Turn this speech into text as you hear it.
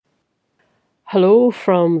Hello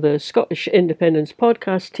from the Scottish Independence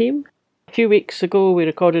podcast team. A few weeks ago we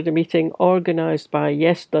recorded a meeting organised by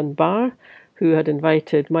Yes Dunbar, who had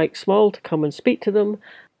invited Mike Small to come and speak to them.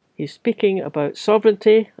 He's speaking about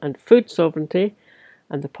sovereignty and food sovereignty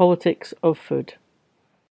and the politics of food.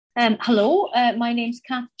 Hello, my name's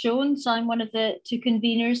Kath Jones. I'm one of the two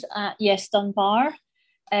conveners at Yes Dunbar.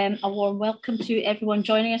 A warm welcome to everyone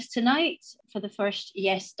joining us tonight for the first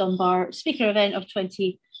Yes Dunbar speaker event of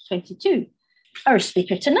 2022. Our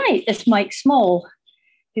speaker tonight is Mike Small,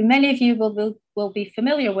 who many of you will be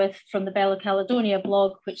familiar with from the Bella Caledonia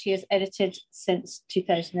blog, which he has edited since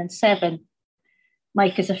 2007.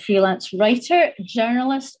 Mike is a freelance writer,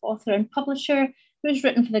 journalist, author and publisher who has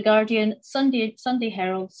written for The Guardian, Sunday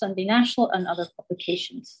Herald, Sunday National and other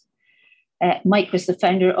publications. Mike was the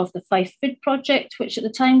founder of the Fife Food Project, which at the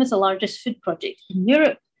time was the largest food project in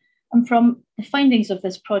Europe. And from the findings of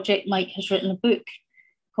this project, Mike has written a book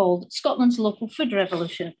called Scotland's Local Food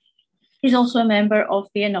Revolution. He's also a member of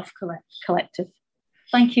the Enough Collective.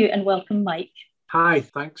 Thank you and welcome, Mike. Hi,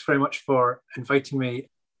 thanks very much for inviting me.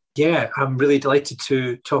 Yeah, I'm really delighted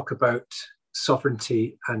to talk about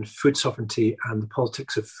sovereignty and food sovereignty and the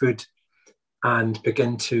politics of food and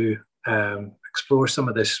begin to explore some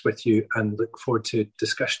of this with you and look forward to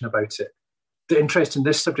discussion about it. The interest in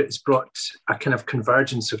this subject has brought a kind of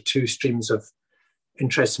convergence of two streams of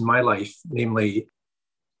interest in my life, namely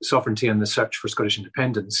sovereignty and the search for Scottish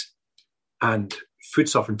independence, and food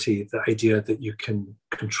sovereignty, the idea that you can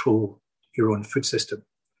control your own food system.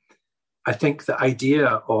 I think the idea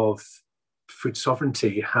of food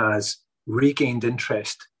sovereignty has regained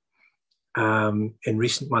interest in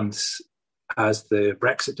recent months as the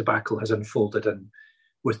Brexit debacle has unfolded and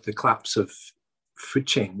with the collapse of food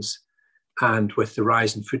chains and with the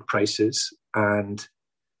rise in food prices and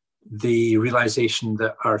the realization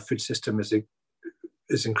that our food system is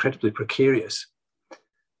incredibly precarious.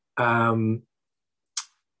 This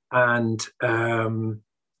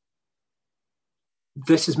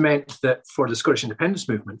has meant that for the Scottish independence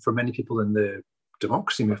movement, for many people in the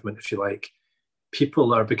democracy movement, if you like,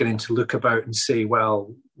 people are beginning to look about and say,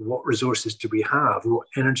 well, what resources do we have? What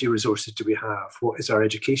energy resources do we have? What is our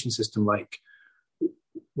education system like?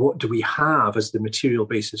 What do we have as the material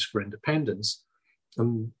basis for independence?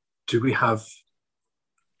 Do we have,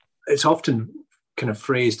 it's often kind of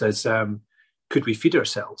phrased as, could we feed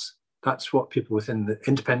ourselves? That's what people within the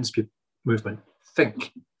independence movement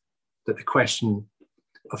think that the question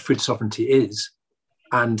of food sovereignty is.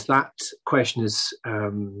 And that question is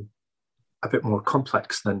a bit more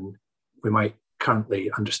complex than we might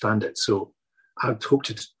currently understand it. So I'd hope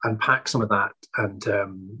to unpack some of that and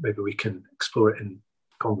maybe we can explore it in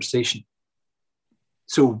conversation.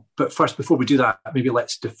 So, but first, before we do that, maybe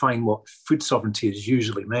let's define what food sovereignty is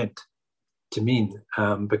usually meant to mean,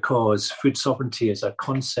 because food sovereignty is a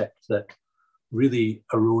concept that really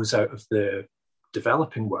arose out of the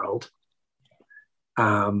developing world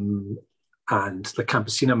and the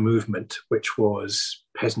Campesina movement, which was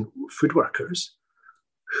peasant food workers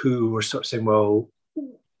who were sort of saying, well,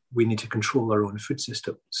 we need to control our own food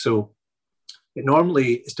system. So it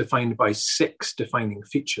normally is defined by 6 defining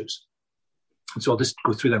features. And so I'll just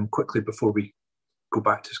go through them quickly before we go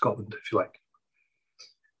back to Scotland, if you like.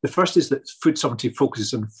 The first is that food sovereignty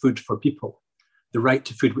focuses on food for people. The right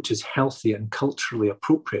to food which is healthy and culturally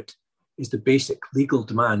appropriate is the basic legal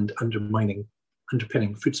demand underpinning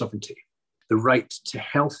food sovereignty. The right to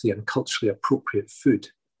healthy and culturally appropriate food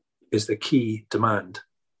is the key demand.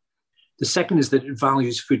 The second is that it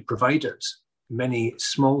values food providers. Many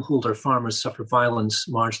smallholder farmers suffer violence,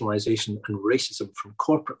 marginalisation and racism from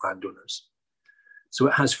corporate landowners. So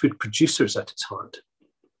it has food producers at its heart.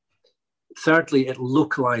 Thirdly, it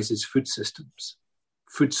localises food systems.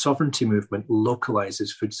 Food sovereignty movement localises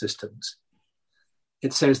food systems.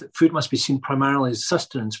 It says that food must be seen primarily as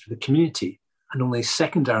sustenance for the community and only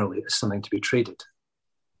secondarily as something to be traded.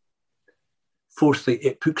 Fourthly,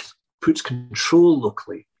 it puts control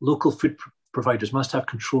locally. Local food providers must have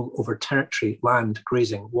control over territory, land,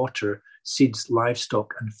 grazing, water, seeds,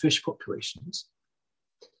 livestock, and fish populations.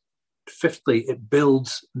 Fifthly, it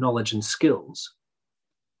builds knowledge and skills.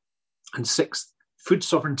 And sixth, food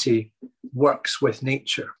sovereignty works with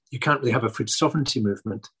nature. You can't really have a food sovereignty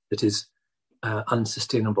movement that is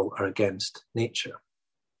unsustainable or against nature.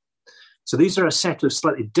 So these are a set of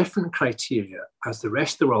slightly different criteria as the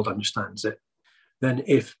rest of the world understands it than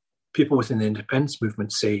if people within the independence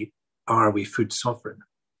movement say, are we food sovereign?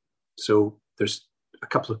 So there's a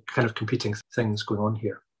couple of kind of competing things going on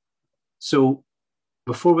here. So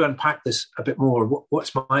before we unpack this a bit more,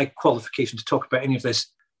 what's my qualification to talk about any of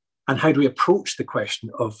this? And how do we approach the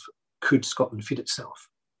question of could Scotland feed itself?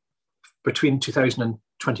 between 2000 and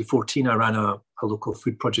 2014, I ran a local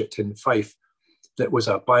food project in Fife that was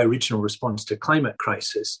a bioregional response to climate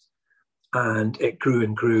crisis. And it grew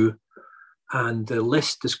and grew. And the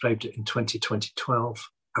list described it in 2012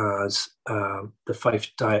 as the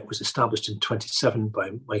Fife Diet was established in 27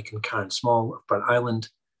 by Mike and Karen Small of Burnt Island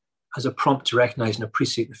as a prompt to recognise and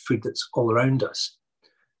appreciate the food that's all around us.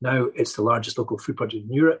 Now it's the largest local food project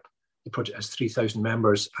in Europe. The project has 3,000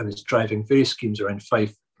 members and is driving various schemes around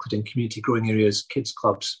Fife, including community growing areas, kids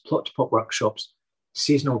clubs, plot-to-pot workshops,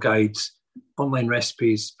 seasonal guides, online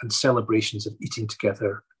recipes, and celebrations of eating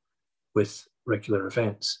together with regular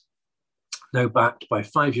events. Now backed by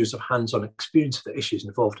 5 years of hands-on experience of the issues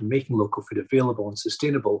involved in making local food available and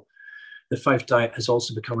sustainable, the Fife Diet has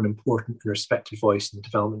also become an important and respected voice in the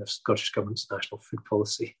development of Scottish Government's national food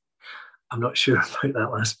policy. I'm not sure about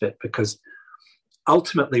that last bit, because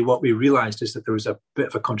ultimately what we realised is that there was a bit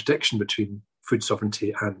of a contradiction between food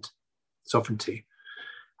sovereignty and sovereignty,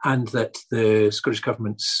 and that the Scottish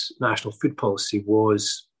Government's national food policy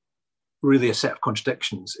was really a set of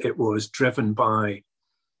contradictions. It was driven by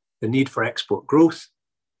the need for export growth.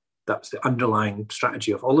 That's the underlying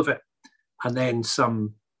strategy of all of it. And then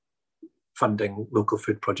some funding local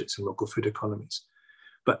food projects and local food economies.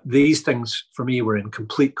 But these things, for me, were in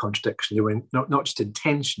complete contradiction. They were not just in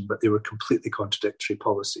tension, but they were completely contradictory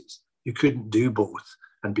policies. You couldn't do both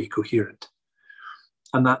and be coherent.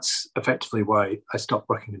 And that's effectively why I stopped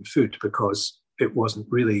working in food, because it wasn't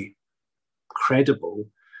really credible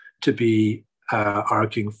to be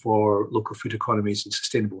arguing for local food economies and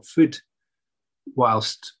sustainable food,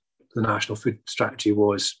 whilst the national food strategy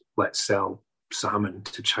was, let's sell salmon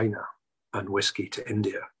to China and whiskey to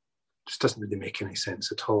India. It just doesn't really make any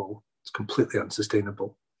sense at all. It's completely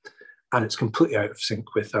unsustainable. And it's completely out of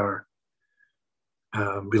sync with our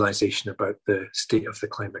realisation about the state of the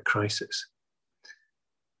climate crisis.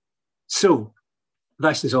 So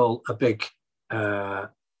this is all a big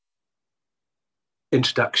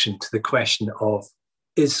introduction to the question of,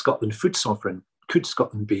 is Scotland food sovereign? Could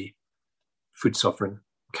Scotland be food sovereign?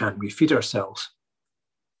 Can we feed ourselves?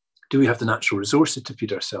 Do we have the natural resources to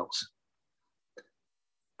feed ourselves?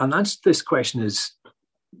 And this question is,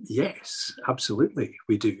 yes, absolutely,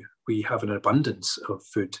 we do. We have an abundance of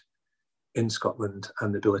food in Scotland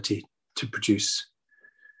and the ability to produce,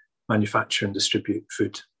 manufacture and distribute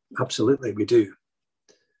food. Absolutely, we do.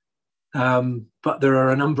 But there are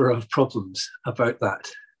a number of problems about that.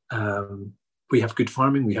 We have good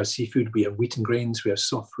farming, we have seafood, we have wheat and grains, we have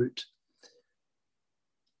soft fruit.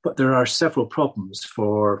 But there are several problems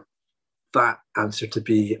for that answer to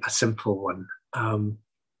be a simple one.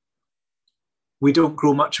 We don't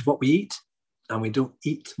grow much of what we eat, and we don't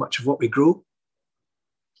eat much of what we grow.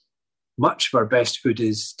 Much of our best food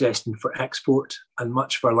is destined for export, and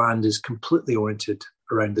much of our land is completely oriented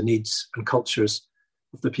around the needs and cultures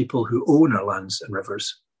of the people who own our lands and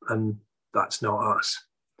rivers, and that's not us.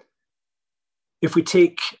 If we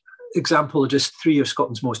take example of just three of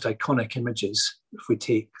Scotland's most iconic images, if we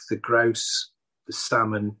take the grouse, the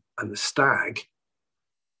salmon, and the stag,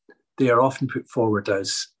 they are often put forward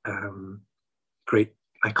as great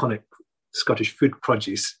iconic Scottish food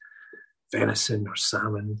produce, venison or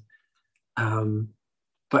salmon.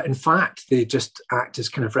 But in fact, they just act as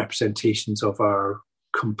kind of representations of our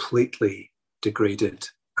completely degraded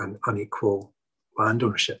and unequal land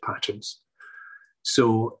ownership patterns.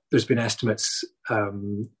 So there's been estimates,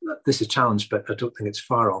 this is challenged, but I don't think it's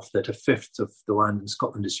far off, that a fifth of the land in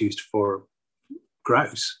Scotland is used for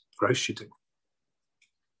grouse shooting.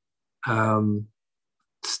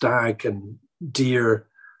 Stag and deer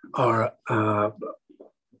are a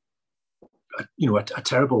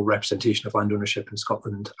terrible representation of land ownership in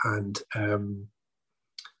Scotland, and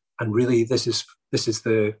really this is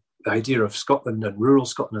the idea of Scotland and rural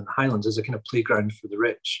Scotland and the Highlands as a kind of playground for the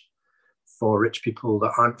rich, for rich people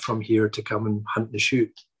that aren't from here to come and hunt and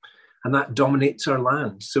shoot, and that dominates our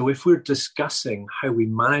land. So if we're discussing how we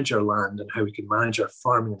manage our land and how we can manage our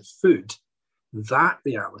farming and food, that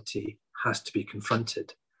reality has to be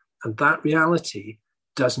confronted, and that reality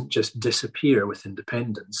doesn't just disappear with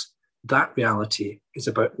independence. That reality is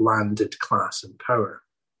about landed class and power.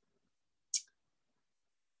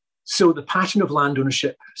 So the pattern of land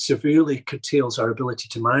ownership severely curtails our ability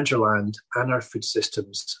to manage our land and our food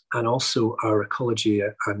systems, and also our ecology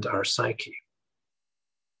and our psyche.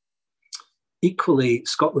 Equally,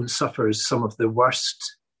 Scotland suffers some of the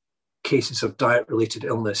worst cases of diet-related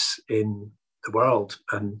illness in the world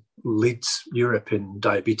and leads Europe in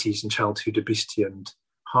diabetes and childhood obesity and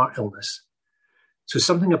heart illness. So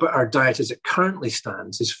something about our diet as it currently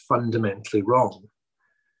stands is fundamentally wrong.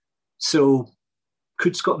 So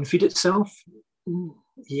could Scotland feed itself?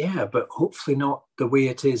 Yeah, but hopefully not the way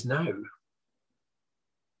it is now.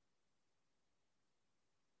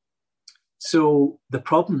 So the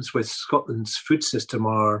problems with Scotland's food system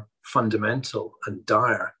are fundamental and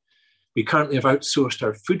dire. We currently have outsourced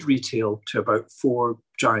our food retail to about 4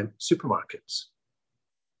 giant supermarkets.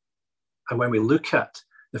 And when we look at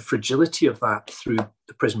the fragility of that through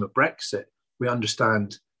the prism of Brexit, we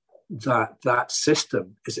understand that that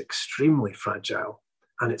system is extremely fragile,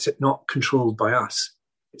 and it's not controlled by us.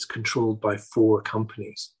 It's controlled by 4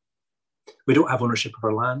 companies. We don't have ownership of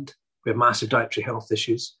our land. We have massive dietary health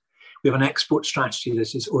issues. We have an export strategy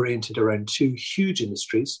that is oriented around 2 huge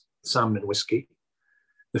industries, salmon and whiskey,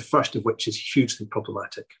 the first of which is hugely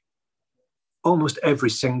problematic. Almost every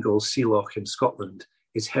single sea loch in Scotland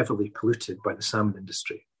is heavily polluted by the salmon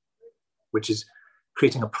industry, which is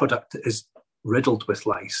creating a product that is riddled with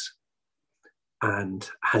lice and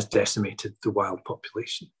has decimated the wild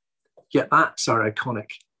population. Yet that's our iconic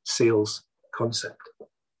sales concept.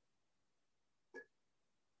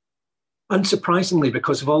 Unsurprisingly,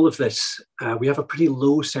 because of all of this, we have a pretty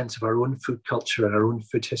low sense of our own food culture and our own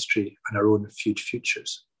food history and our own food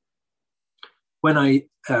futures. When I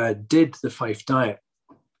did the Fife Diet,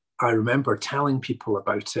 I remember telling people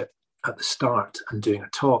about it at the start and doing a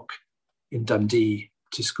talk in Dundee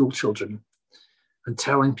to school children and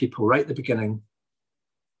telling people right at the beginning,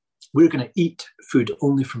 we're going to eat food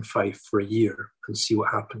only from Fife for a year and see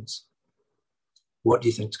what happens. What do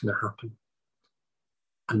you think is going to happen?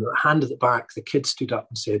 And the hand at the back, the kid stood up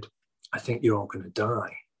and said, I think you're all going to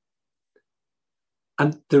die.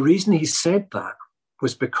 And the reason he said that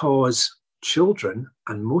was because children,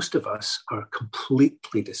 and most of us, are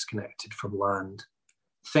completely disconnected from land,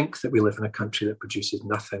 think that we live in a country that produces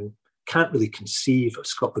nothing, can't really conceive of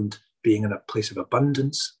Scotland being in a place of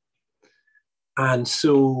abundance. And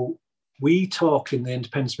so we talk in the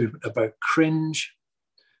independence movement about cringe,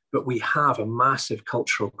 but we have a massive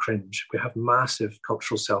cultural cringe. We have massive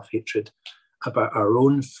cultural self-hatred about our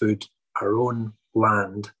own food, our own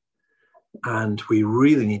land. And we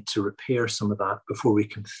really need to repair some of that before we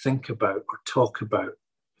can think about or talk about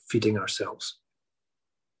feeding ourselves.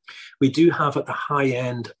 We do have at the high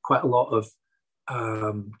end quite a lot of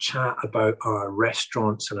chat about our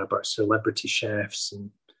restaurants and about celebrity chefs and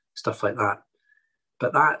stuff like that.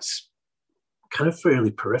 But that's kind of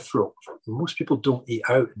fairly peripheral. Most people don't eat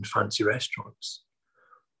out in fancy restaurants.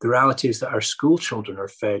 The reality is that our school children are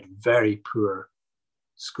fed very poor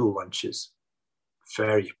school lunches,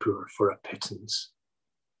 very poor for a pittance.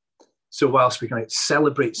 So whilst we can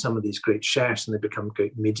celebrate some of these great chefs and they become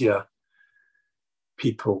great media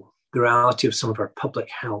people, the reality of some of our public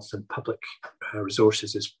health and public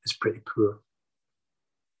resources is pretty poor.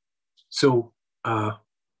 So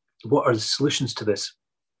what are the solutions to this?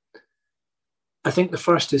 I think the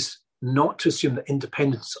first is not to assume that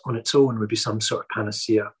independence on its own would be some sort of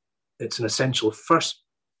panacea. It's an essential first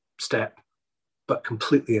step, but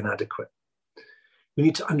completely inadequate. We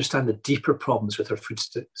need to understand the deeper problems with our food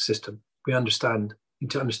system. We need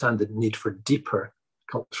to understand the need for deeper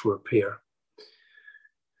cultural repair.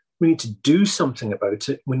 We need to do something about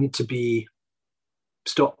it. We need to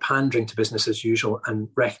stop pandering to business as usual and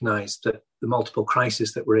recognise that the multiple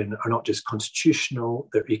crises that we're in are not just constitutional,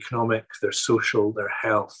 they're economic, they're social, they're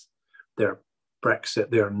health, they're Brexit.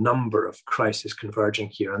 There are a number of crises converging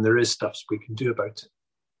here, and there is stuff we can do about it.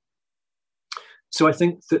 So I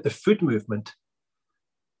think that the food movement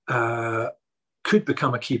could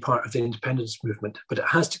become a key part of the independence movement, but it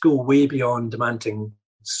has to go way beyond demanding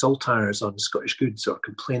saltires on Scottish goods or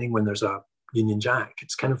complaining when there's a Union Jack.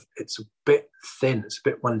 It's a bit thin, it's a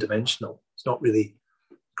bit one-dimensional. It's not really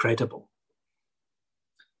credible.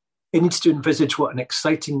 It needs to envisage what an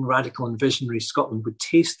exciting, radical and visionary Scotland would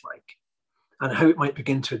taste like and how it might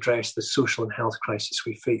begin to address the social and health crisis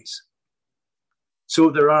we face. So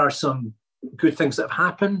there are some good things that have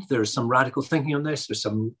happened. There's some radical thinking on this. There's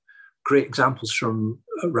some great examples from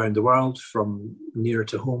around the world, from near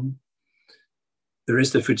to home. There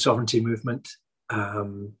is the food sovereignty movement.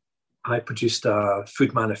 I produced a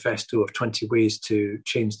food manifesto of 20 ways to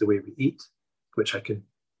change the way we eat, which I can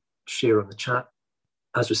share on the chat.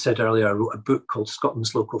 As was said earlier, I wrote a book called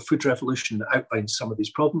Scotland's Local Food Revolution that outlines some of these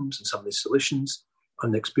problems and some of these solutions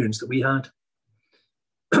and the experience that we had.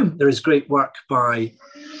 There is great work by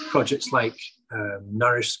projects like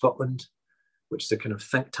Nourish Scotland, which is a kind of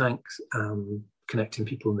think tank connecting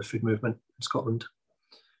people in the food movement in Scotland.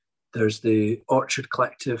 There's the Orchard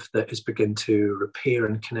Collective that is beginning to repair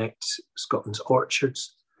and connect Scotland's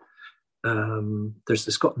orchards. There's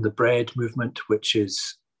the Scotland the Bread movement, which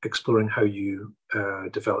is exploring how you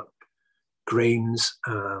develop grains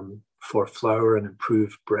for flour and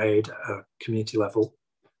improve bread at a community level.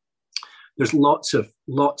 there's lots of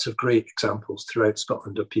great examples throughout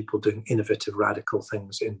Scotland of people doing innovative, radical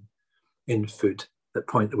things in food that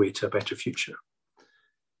point the way to a better future.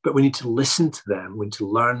 But we need to listen to them, we need to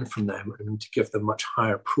learn from them, and we need to give them much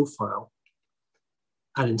higher profile,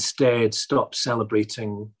 and instead stop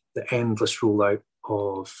celebrating the endless rollout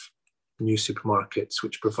of new supermarkets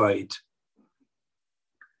which provide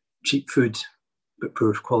cheap food, but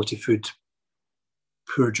poor quality food,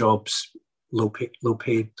 poor jobs, low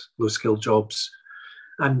paid, low skilled jobs,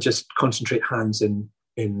 and just concentrate hands in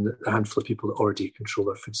a handful of people that already control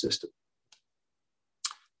our food system.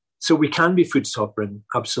 So we can be food sovereign,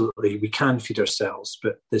 absolutely. We can feed ourselves,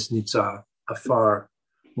 but this needs a far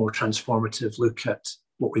more transformative look at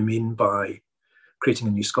what we mean by creating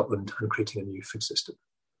a new Scotland and creating a new food system.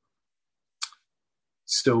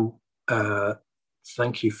 So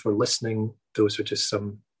thank you for listening. Those are just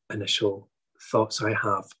some initial thoughts I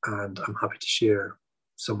have, and I'm happy to share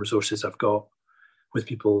some resources I've got with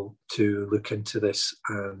people to look into this,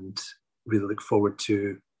 and really look forward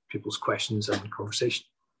to people's questions and conversation.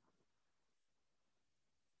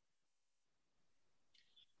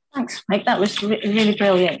 Thanks, Mike. That was really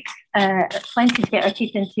brilliant. Plenty to get our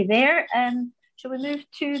teeth into there. Shall we move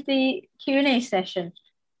to the Q&A session?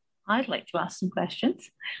 I'd like to ask some questions.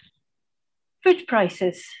 Food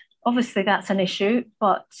prices. Obviously, that's an issue,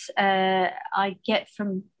 but I get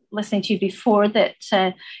from listening to you before that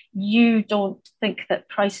you don't think that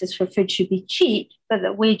prices for food should be cheap, but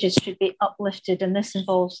that wages should be uplifted, and this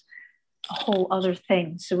involves a whole other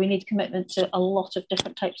thing. So we need commitment to a lot of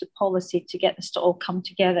different types of policy to get this to all come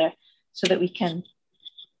together so that we can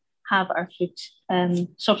have our food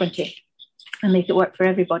sovereignty and make it work for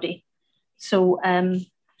everybody. So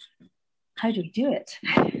how do we do it?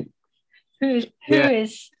 Who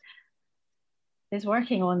is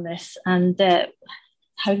working on this, and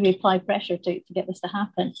how do we apply pressure to get this to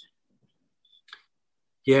happen?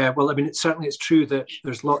 Yeah, well, I mean, it's true that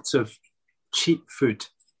there's lots of cheap food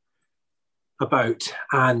about,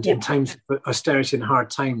 and in times of austerity and hard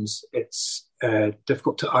times, it's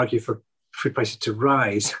difficult to argue for food prices to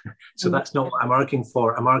rise. So that's not what I'm arguing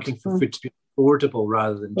for. I'm arguing for food to be affordable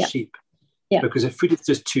rather than cheap. Yeah. Because if food is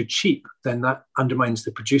just too cheap, then that undermines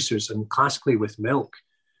the producers. And classically with milk,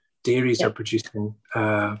 dairies are producing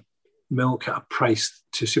milk at a price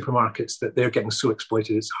to supermarkets that they're getting so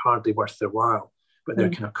exploited it's hardly worth their while, but they're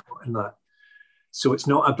kind of caught in that. So it's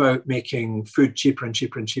not about making food cheaper and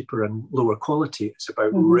cheaper and cheaper and lower quality. It's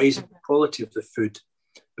about raising the quality of the food,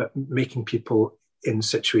 but making people in a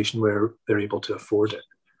situation where they're able to afford it.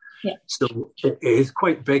 Yeah. So it is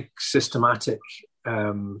quite big systematic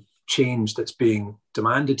change that's being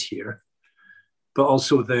demanded here, but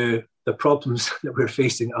also the problems that we're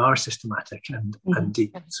facing are systematic and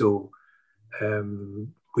deep. So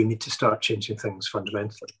we need to start changing things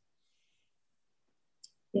fundamentally.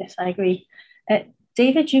 Yes, I agree.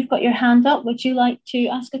 David, you've got your hand up. Would you like to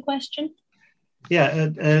ask a question?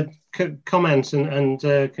 Yeah, comments and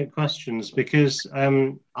questions, because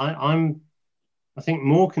I'm, I think,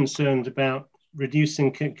 more concerned about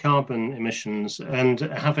reducing carbon emissions and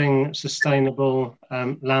having sustainable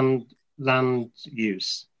land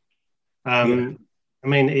use. I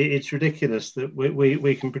mean, it's ridiculous that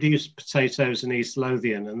we can produce potatoes in East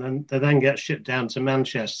Lothian and then they then get shipped down to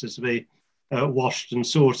Manchester to be washed and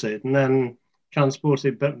sorted, and then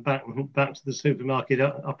transported back to the supermarket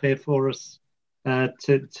up here for us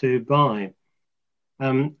to buy.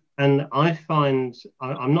 And I find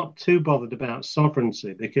I'm not too bothered about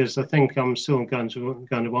sovereignty, because I think I'm still going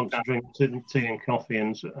to want to drink tea and coffee,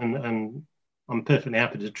 and I'm perfectly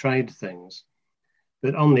happy to trade things.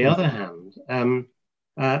 But on the other hand,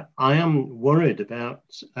 I am worried about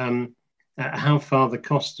how far the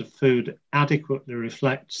cost of food adequately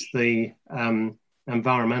reflects the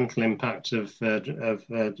environmental impact of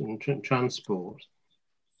transport,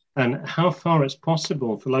 and how far it's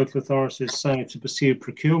possible for local authorities, say, to pursue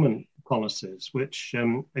procurement policies which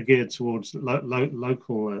are geared towards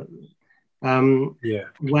local,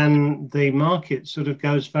 when the market sort of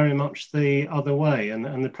goes very much the other way,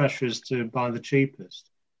 and the pressure is to buy the cheapest.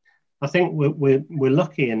 I think we're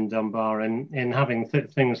lucky in Dunbar in having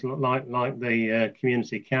things like the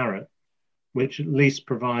community carrot, which at least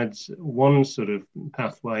provides one sort of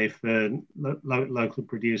pathway for local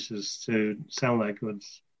producers to sell their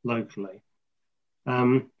goods locally.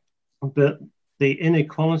 But the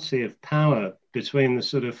inequality of power between the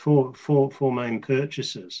sort of four main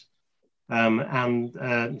purchasers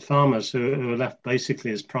and farmers who are left basically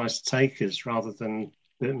as price takers rather than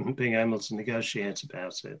being able to negotiate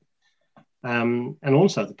about it. And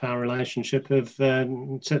also the power relationship of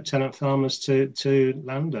tenant farmers to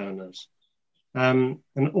landowners. And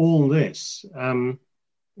all this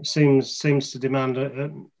seems to demand a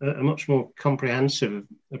much more comprehensive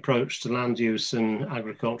approach to land use and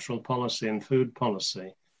agricultural policy and food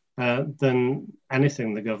policy than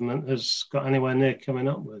anything the government has got anywhere near coming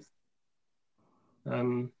up with.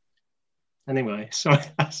 Anyway, sorry,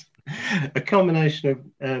 that's a combination of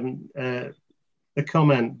a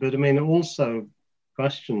comment, but I mean also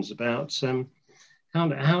questions about how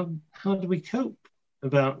do we cope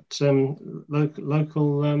about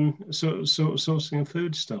local sourcing of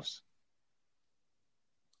foodstuffs.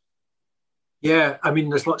 Yeah, I mean,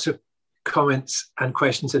 there's lots of comments and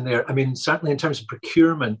questions in there. I mean, certainly in terms of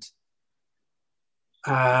procurement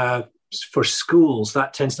for schools,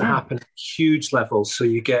 that tends to happen at huge levels. So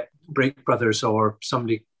you get Brake Brothers or some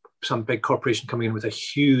big corporation coming in with a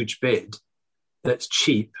huge bid that's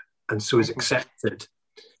cheap and so is accepted.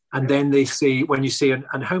 And then they say, when you say,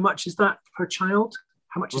 and how much is that per child?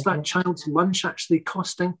 How much is that child's lunch actually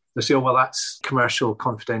costing? They say, oh, well, that's commercial,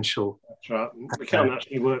 confidential. That's right. We can't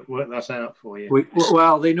actually work that out for you.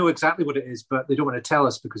 Well, they know exactly what it is, but they don't want to tell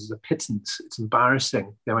us because it's a pittance. It's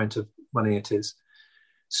embarrassing, the amount of money it is.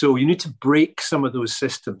 So you need to break some of those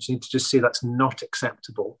systems. You need to just say that's not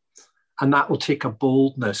acceptable. And that will take a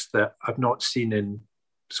boldness that I've not seen in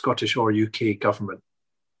Scottish or UK government.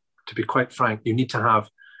 To be quite frank, you need to have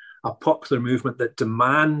a popular movement that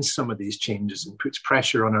demands some of these changes and puts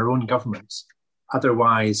pressure on our own governments.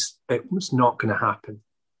 Otherwise, it's not going to happen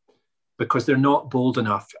because they're not bold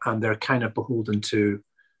enough and they're kind of beholden to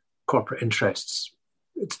corporate interests.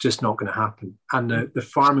 It's just not going to happen. And the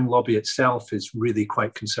farming lobby itself is really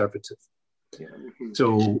quite conservative. Yeah.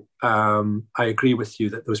 So I agree with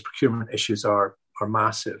you that those procurement issues are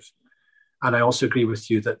massive. And I also agree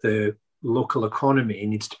with you that the local economy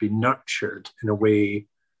needs to be nurtured in a way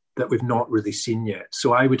that we've not really seen yet.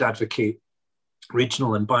 So I would advocate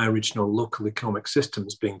regional and bioregional local economic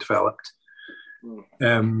systems being developed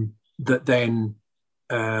that then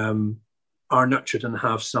are nurtured and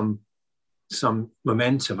have some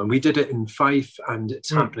momentum. And we did it in Fife, and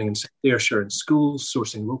it's happening in South Ayrshire in schools,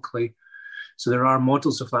 sourcing locally. So there are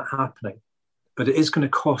models of that happening, but it is going to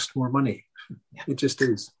cost more money. Yeah. It just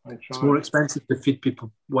is. It's more expensive to feed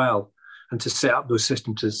people well and to set up those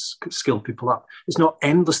systems to skill people up. It's not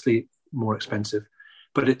endlessly more expensive,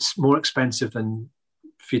 but it's more expensive than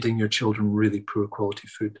feeding your children really poor quality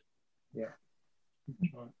food. Yeah.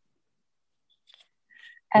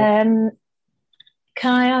 Can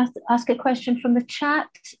I ask a question from the chat?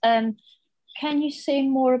 Can you say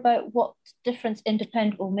more about what difference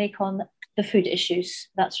independent will make on the food issues?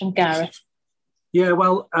 That's from Gareth. Yeah,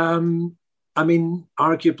 well, I mean,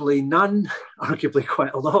 arguably none, arguably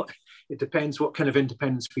quite a lot. It depends what kind of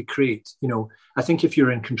independence we create. You know, I think if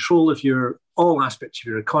you're in control of all aspects of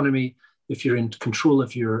your economy, if you're in control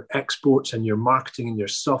of your exports and your marketing and your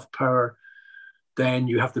soft power, then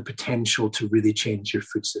you have the potential to really change your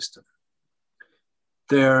food system.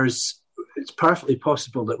 It's perfectly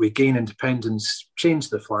possible that we gain independence, change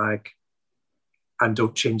the flag, and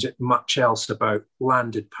don't change it much else about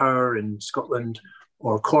landed power in Scotland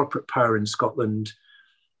or corporate power in Scotland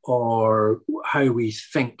or how we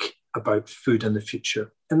think about food in the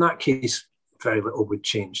future. In that case, very little would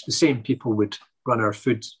change. The same people would run our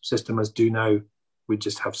food system as do now. We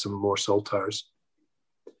just have some more saltires.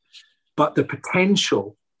 But the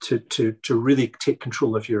potential to really take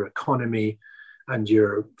control of your economy and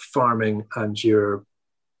your farming and your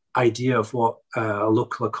idea of what a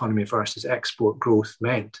local economy versus export growth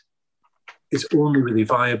meant is only really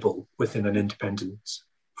viable within an independence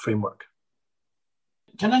framework.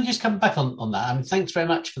 Can I just come back on that? I mean, thanks very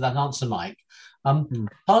much for that answer, Mike. Part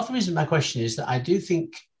of the reason my question is that I do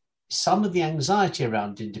think some of the anxiety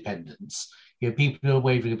around independence, people who are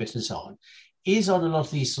wavering a bit and so on, is on a lot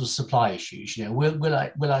of these sort of supply issues.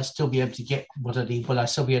 Will I still be able to get what I need? Will I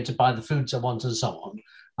still be able to buy the foods I want and so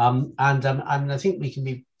on? And I think we can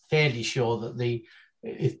be fairly sure that the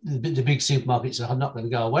big supermarkets are not going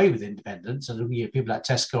to go away with independence. And people like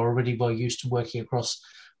Tesco are already well used to working across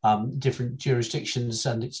different jurisdictions,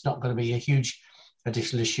 and it's not going to be a huge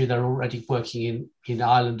additional issue. They're already working in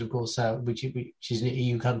Ireland, of course, which is an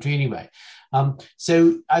EU country anyway.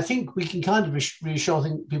 So I think we can kind of reassure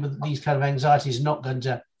people that these kind of anxieties are not going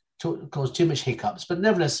to cause too much hiccups. But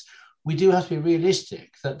nevertheless, we do have to be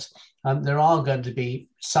realistic that there are going to be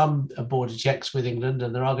some border checks with England,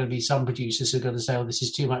 and there are going to be some producers who are going to say, "Oh, this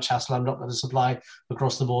is too much hassle. I'm not going to supply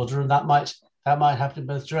across the border," and that might happen in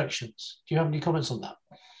both directions. Do you have any comments on that?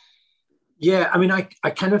 Yeah, I mean, I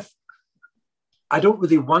don't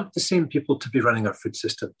really want the same people to be running our food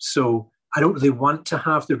system. So I don't really want to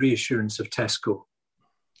have the reassurance of Tesco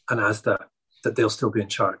and Asda that they'll still be in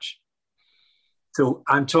charge. So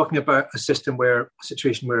I'm talking about a situation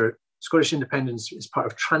where Scottish independence is part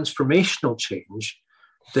of transformational change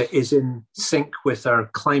that is in sync with our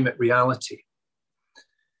climate reality.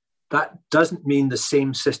 That doesn't mean the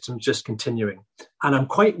same system just continuing. And I'm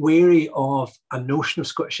quite wary of a notion of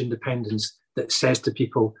Scottish independence that says to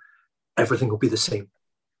people, everything will be the same.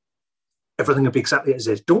 Everything will be exactly as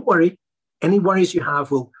it is. Don't worry. Any worries you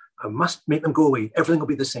have, I must make them go away. Everything will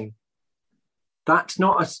be the same. That's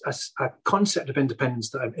not a concept of independence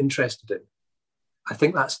that I'm interested in. I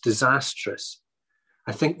think that's disastrous.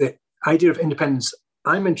 I think the idea of independence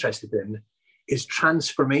I'm interested in is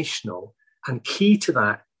transformational, and key to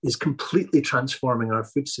that is completely transforming our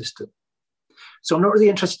food system. So I'm not really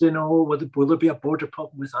interested in, will there be a border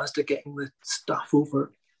problem with Asda getting the stuff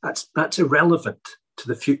over? That's irrelevant to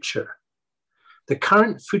the future. The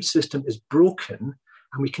current food system is broken,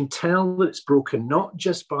 and we can tell that it's broken not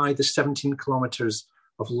just by the 17 kilometres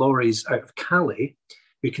of lorries out of Calais.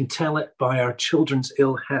 We can tell it by our children's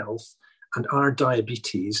ill health and our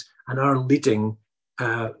diabetes and our leading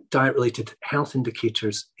diet-related health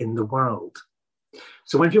indicators in the world.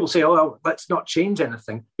 So when people say, let's not change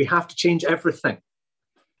anything, we have to change everything.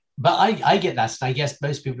 But I get that, and I guess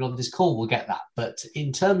most people on this call will get that. But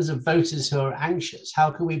in terms of voters who are anxious,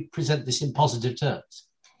 how can we present this in positive terms?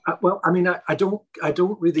 I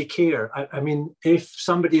don't really care. I mean, if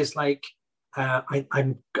somebody is like,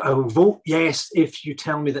 I'll vote yes if you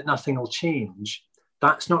tell me that nothing will change,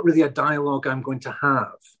 that's not really a dialogue I'm going to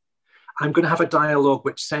have. I'm going to have a dialogue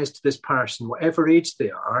which says to this person, whatever age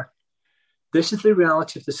they are, this is the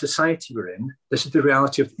reality of the society we're in. This is the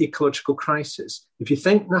reality of the ecological crisis. If you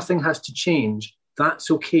think nothing has to change,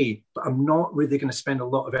 that's okay. But I'm not really going to spend a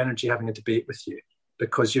lot of energy having a debate with you,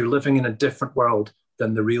 because you're living in a different world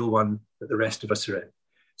than the real one that the rest of us are in.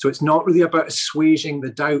 So it's not really about assuaging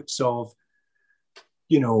the doubts of,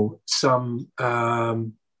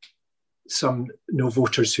 some no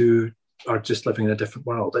voters who are just living in a different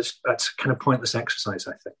world. That's kind of pointless exercise,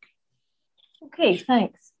 I think. Okay,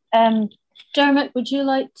 thanks. Dermot, would you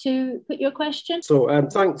like to put your question? So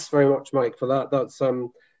thanks very much, Mike, for that. That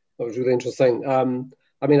was really interesting.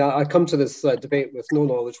 I come to this debate with no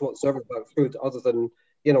knowledge whatsoever about food, other than,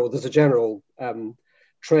 there's a general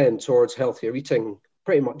trend towards healthier eating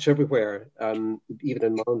pretty much everywhere, even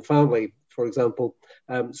in my own family, for example.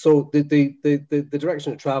 So the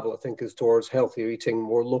direction of travel, I think, is towards healthier eating,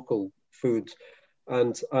 more local food.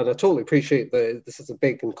 And I totally appreciate that this is a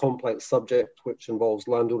big and complex subject which involves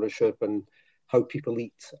land ownership and how people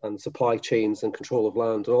eat and supply chains and control of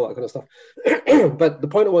land and all that kind of stuff. But the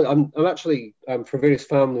point I'm actually, for various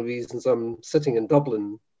family reasons, I'm sitting in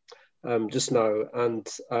Dublin just now, and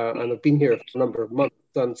I've been here for a number of months.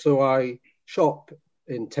 And so I shop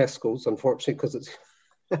in Tesco's, unfortunately, because it's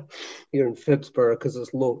here in Phibsborough, because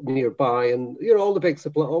it's nearby, and all the big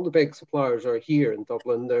suppliers are here in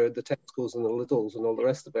Dublin. They're the Tesco's and the Lidl's and all the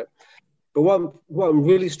rest of it. But what I'm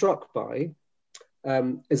really struck by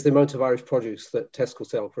is the amount of Irish produce that Tesco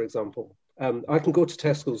sell, for example. I can go to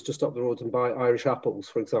Tesco's just up the road and buy Irish apples,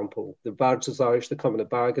 for example. The badge is Irish, they come in a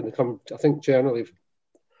bag, and they come, I think, generally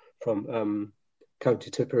from County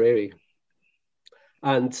Tipperary.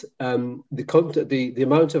 And the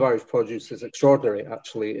amount of Irish produce is extraordinary,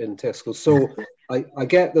 actually, in Tesco. So I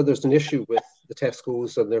get that there's an issue with the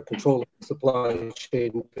Tesco's and their control of the supply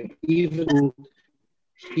chain, but even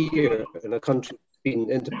here in a country that's been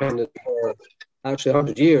independent for actually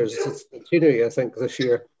 100 years, it's centenary, I think, this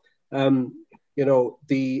year,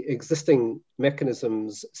 the existing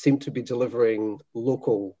mechanisms seem to be delivering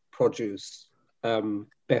local produce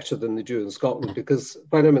better than they do in Scotland, because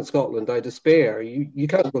when I'm in Scotland, I despair. You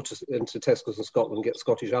can't go into Tesco's in Scotland and get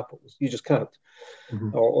Scottish apples. You just can't,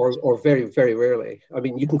 or very, very rarely. I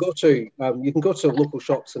mean, you can go to local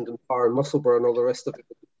shops in Dunbar and Musselburgh and all the rest of it.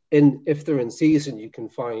 If they're in season, you can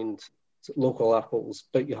find local apples,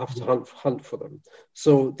 but you have to hunt for them.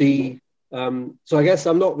 So so I guess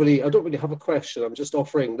I don't really have a question. I'm just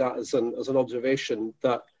offering that as an observation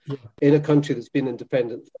that in a country that's been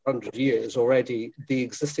independent for 100 years already, the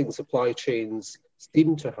existing supply chains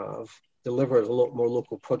seem to have delivered a lot more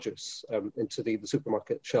local produce into the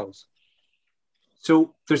supermarket shelves.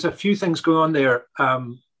 So there's a few things going on there.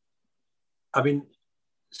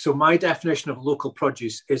 So my definition of local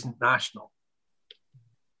produce isn't national.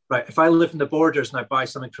 Right? If I live in the borders and I buy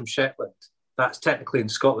something from Shetland, that's technically in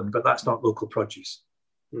Scotland, but that's not local produce,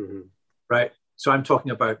 right? So I'm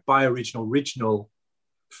talking about bioregional, regional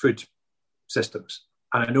food systems.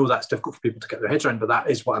 And I know that's difficult for people to get their heads around, but that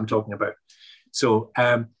is what I'm talking about. So,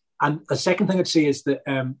 and the second thing I'd say is that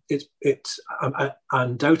it's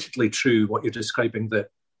undoubtedly true what you're describing, that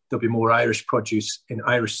there'll be more Irish produce in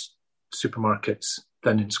Irish supermarkets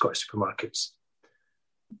than in Scottish supermarkets.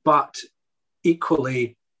 But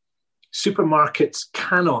equally, supermarkets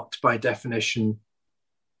cannot, by definition,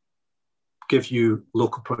 give you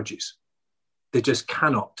local produce. They just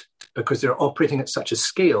cannot, because they're operating at such a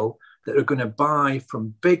scale that they're going to buy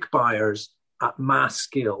from big buyers at mass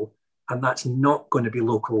scale, and that's not going to be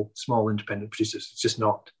local, small, independent producers. It's just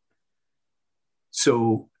not.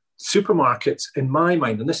 So supermarkets, in my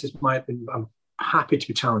mind, and this is I'm happy to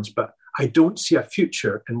be challenged, but I don't see a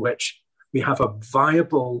future in which we have a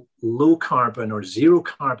viable low carbon or zero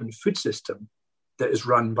carbon food system that is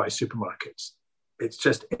run by supermarkets. It's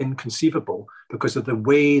just inconceivable because of the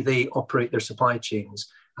way they operate their supply chains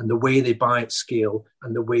and the way they buy at scale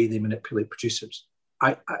and the way they manipulate producers.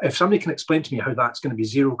 If somebody can explain to me how that's going to be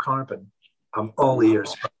zero carbon, I'm all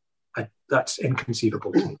ears. That's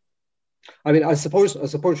inconceivable to me. I mean, I suppose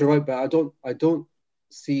you're right, but I don't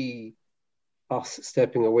see us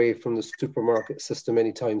stepping away from the supermarket system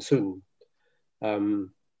anytime soon. I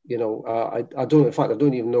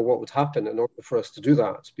don't even know what would happen in order for us to do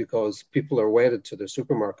that, because people are wedded to their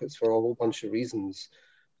supermarkets for a whole bunch of reasons.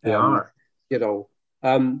 They are.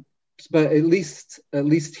 But at least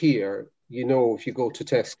here, if you go to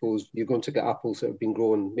Tesco's, you're going to get apples that have been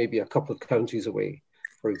grown maybe a couple of counties away,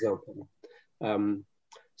 for example.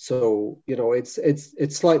 So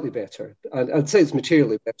it's slightly better. I'd say it's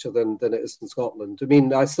materially better than it is in Scotland. I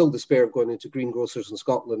mean, I still despair of going into greengrocers in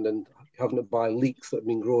Scotland and having to buy leeks that have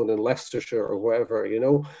been grown in Leicestershire or wherever,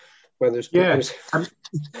 when there's but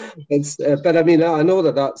I mean, I know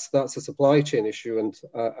that's a supply chain issue, and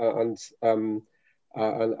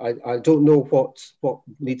I don't know what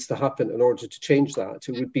needs to happen in order to change that.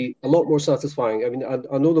 It would be a lot more satisfying. I mean,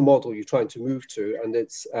 I know the model you're trying to move to, and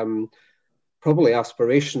it's probably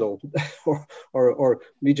aspirational or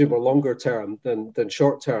medium or longer term than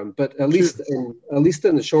short term. But at least in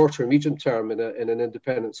the short or medium term in an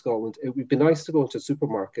independent Scotland, it would be nice to go into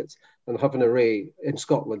supermarkets and have an array in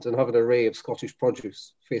Scotland and have an array of Scottish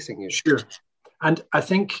produce facing you. Sure. And I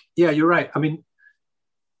think, you're right. I mean,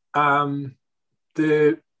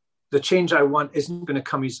 the change I want isn't going to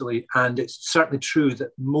come easily. And it's certainly true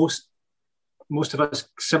that most of us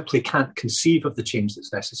simply can't conceive of the change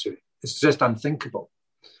that's necessary. It's just unthinkable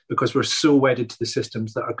because we're so wedded to the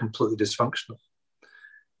systems that are completely dysfunctional.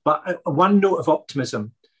 But one note of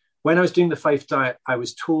optimism, when I was doing the Fife diet, I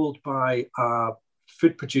was told by a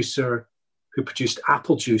food producer who produced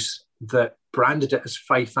apple juice that branded it as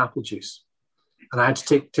Fife apple juice. And I had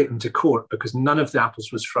to take them to court because none of the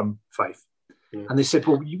apples was from Fife. Mm. And they said,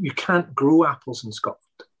 well, you can't grow apples in Scotland.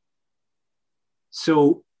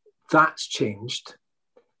 So that's changed.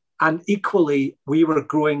 And equally, we were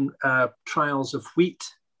growing trials of wheat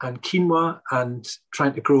and quinoa and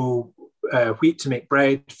trying to grow wheat to make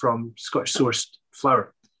bread from Scottish sourced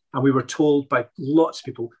flour. And we were told by lots of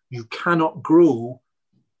people, you cannot grow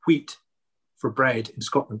wheat for bread in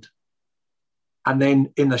Scotland. And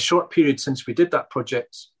then in the short period since we did that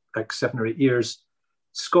project, like 7 or 8 years,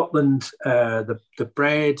 Scotland, the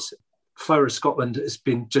bread, Flour of Scotland has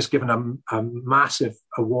been just given a massive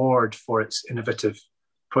award for its innovative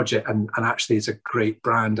project, and actually it's a great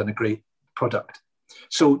brand and a great product.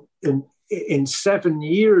 So in 7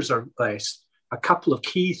 years or less, a couple of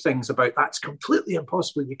key things about that's completely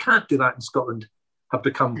impossible, you can't do that in Scotland, have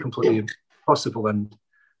become completely impossible and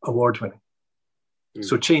award-winning.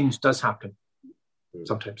 So change does happen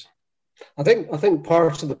sometimes. I think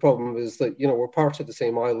part of the problem is that we're part of the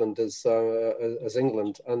same island as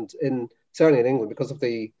England, and certainly in England, because of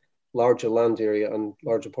the larger land area and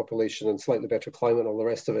larger population and slightly better climate and all the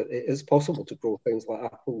rest of it, it is possible to grow things like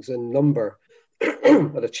apples in number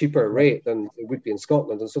at a cheaper rate than it would be in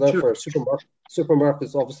Scotland. And so therefore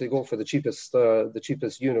supermarkets obviously go for the cheapest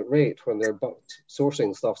unit rate when they're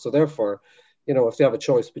sourcing stuff. So therefore, if they have a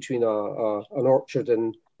choice between an orchard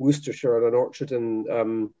in Worcestershire and an orchard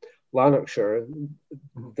in Lanarkshire,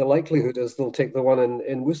 the likelihood is they'll take the one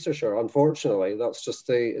in Worcestershire. Unfortunately, that's just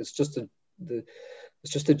it's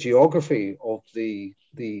just the geography of the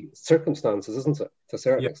circumstances, isn't it, to a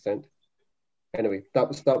certain extent? Anyway, that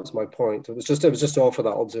was my point. It was just to offer that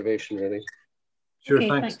observation, really. Sure, okay,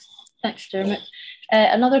 thanks. Thanks, Dermot.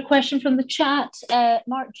 Another question from the chat,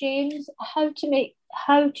 Mark James: how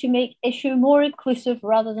to make issue more inclusive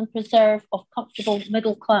rather than preserve of comfortable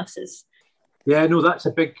middle classes? Yeah, no, that's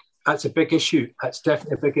a big issue. That's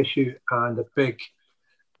definitely a big issue and a big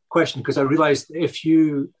question, because I realised if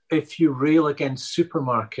you rail against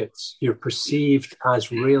supermarkets, you're perceived as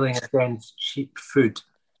railing against cheap food,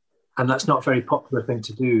 and that's not a very popular thing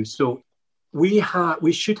to do. So we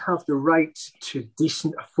should have the right to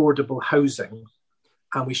decent, affordable housing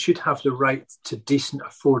and we should have the right to decent,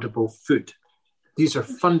 affordable food. These are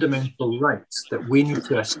fundamental rights that we need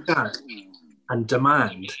to assert and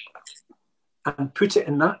demand. And put it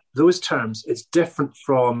in those terms, it's different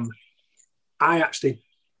from, I actually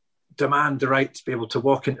demand the right to be able to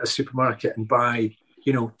walk into a supermarket and buy,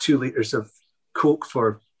 2 litres of Coke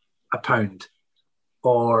for £1,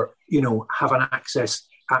 or, have an access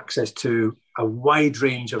to a wide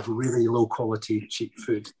range of really low quality, cheap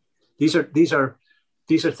food. These are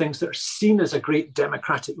things that are seen as a great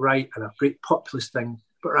democratic right and a great populist thing,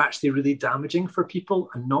 but are actually really damaging for people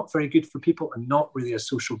and not very good for people and not really a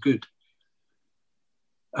social good.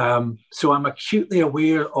 So I'm acutely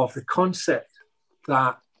aware of the concept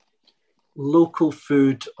that local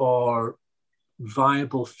food or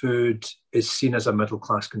viable food is seen as a middle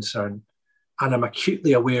class concern. And I'm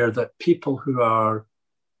acutely aware that people who are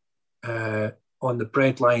on the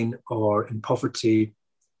breadline or in poverty,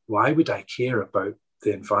 why would I care about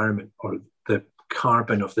the environment or the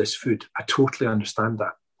carbon of this food? I totally understand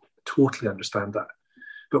that.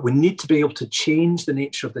 But we need to be able to change the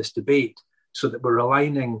nature of this debate so that we're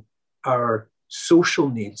aligning our social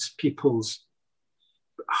needs, people's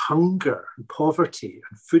hunger and poverty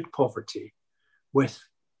and food poverty, with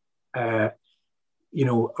our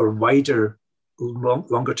wider,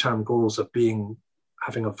 longer term goals of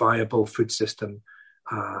having a viable food system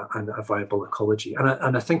and a viable ecology.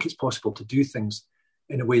 And I think it's possible to do things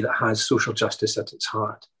in a way that has social justice at its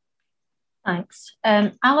heart. Thanks.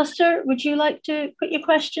 Alistair, would you like to put your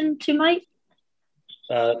question to Mike?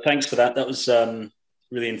 Thanks for that. That was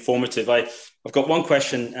really informative. I've got one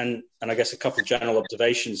question and I guess a couple of general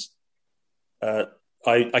observations.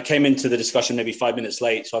 I came into the discussion maybe 5 minutes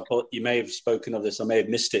late, so I thought you may have spoken of this. I may have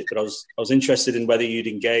missed it, but I was interested in whether you'd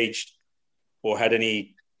engaged or had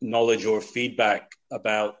any knowledge or feedback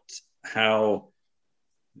about how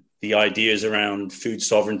the ideas around food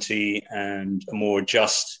sovereignty and a more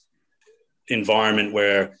just environment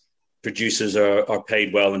where producers are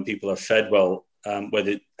paid well and people are fed well,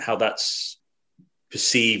 how that's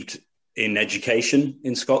perceived in education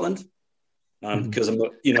in Scotland. Because I'm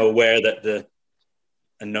aware that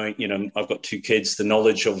I've got 2 kids, the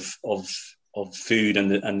knowledge of food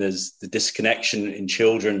and there's the disconnection in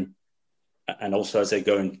children, and also as they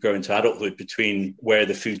grow into adulthood, between where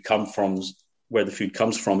the food comes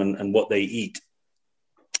from and what they eat.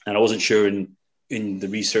 And I wasn't sure in the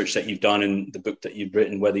research that you've done in the book that you've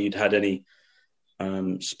written whether you'd had any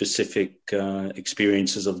specific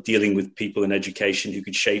experiences of dealing with people in education who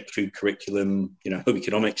could shape food curriculum, home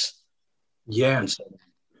economics. Yeah.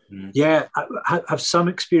 Yeah, I have some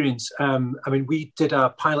experience. We did a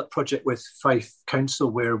pilot project with Fife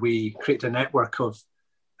Council where we created a network of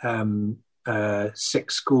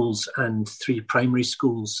 6 schools and 3 primary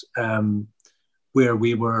schools, where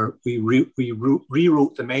we rewrote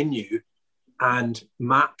the menu and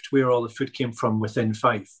mapped where all the food came from within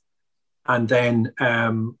Fife. And then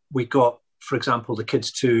we got, for example, the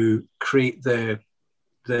kids to create the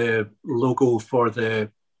logo for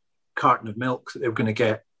the carton of milk that they were going to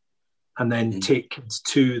get, and then take kids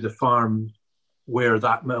to the farm where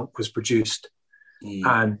that milk was produced,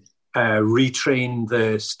 and retrain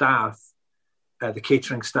the staff, the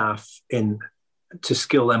catering staff, to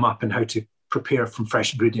skill them up in how to prepare from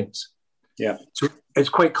fresh ingredients. Yeah. So it's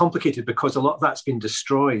quite complicated because a lot of that's been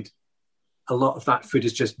destroyed. A lot of that food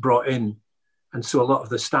is just brought in. And so a lot of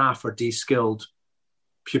the staff are de-skilled.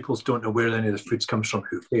 Pupils don't know where any of the foods comes from.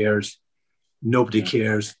 Who cares? Nobody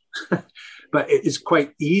cares. But it is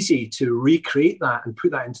quite easy to recreate that and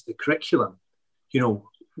put that into the curriculum.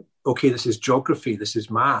 Okay, this is geography, this is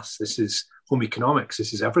maths, this is home economics,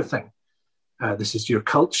 this is everything. This is your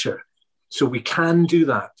culture. So we can do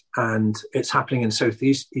that. And it's happening in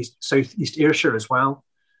Southeast Ayrshire as well.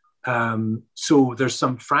 So there's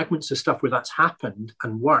some fragments of stuff where that's happened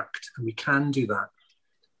and worked, and we can do that.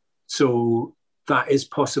 So that is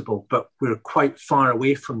possible, but we're quite far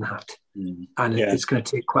away from that. And it's going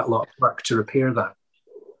to take quite a lot of work to repair that.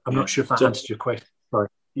 I'm not sure if that answered your question. Sorry.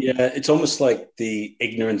 Yeah, it's almost like the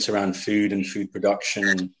ignorance around food and food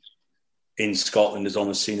production in Scotland is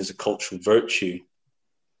almost seen as a cultural virtue,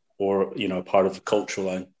 or part of the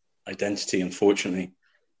cultural identity, unfortunately.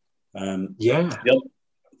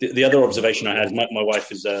 The other observation I had is my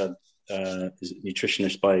wife is a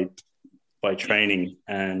nutritionist by training,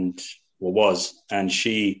 and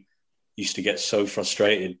she used to get so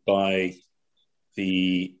frustrated by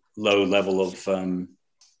the low level of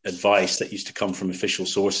advice that used to come from official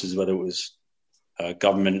sources, whether it was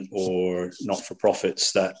government or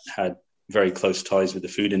not-for-profits that had very close ties with the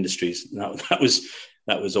food industries. And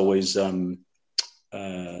that was always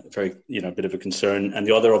very, a bit of a concern. And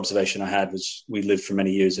the other observation I had was we lived for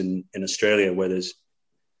many years in Australia, where there's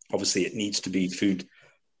obviously it needs to be food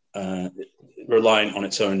reliant on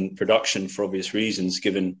its own production for obvious reasons,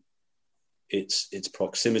 given its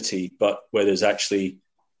proximity, but where there's actually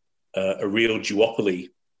a real duopoly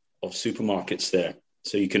of supermarkets there.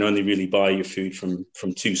 So you can only really buy your food from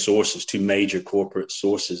two sources, two major corporate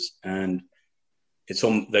sources, and it's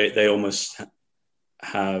they almost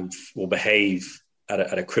have or behave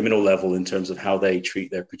at a criminal level in terms of how they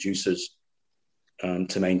treat their producers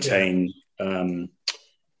to maintain,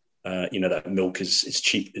 that milk is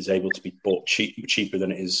cheap, is able to be bought cheaper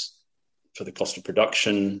than it is for the cost of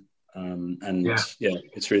production,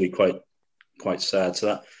 it's really quite sad. So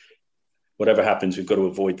that whatever happens, we've got to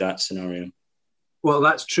avoid that scenario. Well,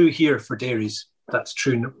 that's true here for dairies. That's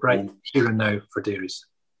true here and now for dairies.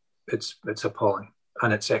 It's appalling,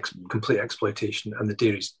 and it's complete exploitation, and the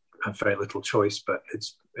dairies have very little choice, but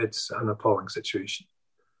it's an appalling situation.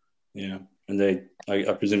 Yeah, and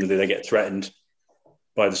I presumably they get threatened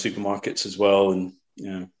by the supermarkets as well, and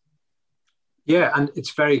yeah, and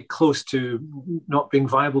it's very close to not being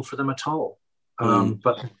viable for them at all.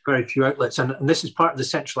 But very few outlets, and this is part of the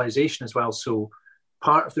centralisation as well. So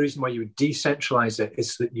part of the reason why you would decentralise it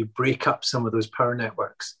is that you break up some of those power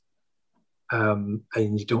networks, and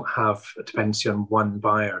you don't have a dependency on one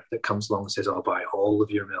buyer that comes along and says, "I'll buy all of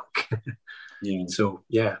your milk." Okay.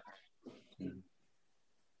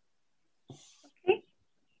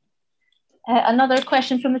 Another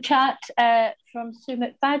question from the chat from Sue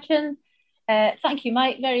McFadgen. Thank you,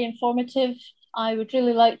 Mike. Very informative. I would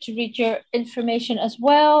really like to read your information as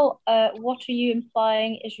well. What are you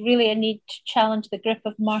implying is really a need to challenge the grip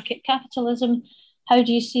of market capitalism? How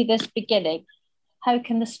do you see this beginning? How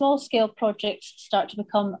can the small-scale projects start to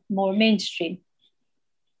become more mainstream?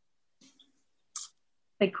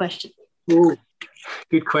 Big question. Oh,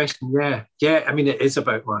 good question. Yeah. I mean, it is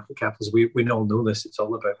about market capitalism. We all know this. It's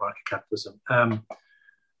all about market capitalism.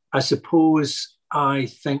 I suppose I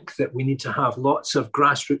think that we need to have lots of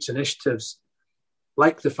grassroots initiatives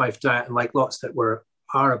like the Fife Diet and like lots that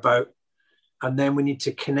are about, and then we need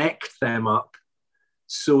to connect them up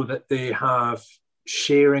so that they have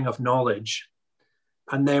sharing of knowledge,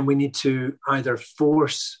 and then we need to either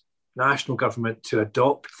force national government to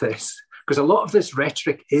adopt this, because a lot of this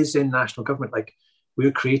rhetoric is in national government, like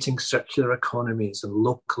we're creating circular economies and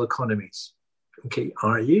local economies. Okay,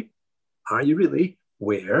 are you really?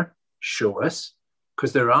 Where? Show us,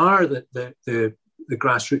 because there are the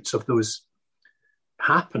grassroots of those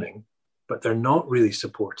happening, but they're not really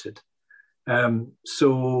supported.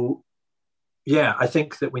 So yeah, I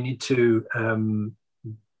think that we need to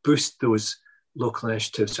boost those local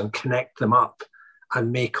initiatives and connect them up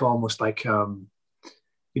and make almost like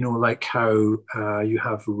like how you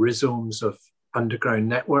have rhizomes of underground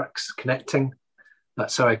networks connecting.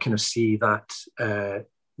 That's how I kind of see that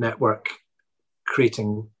network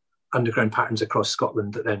creating underground patterns across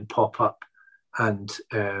Scotland that then pop up and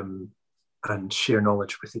share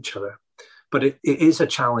knowledge with each other. But it is a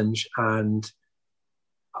challenge, and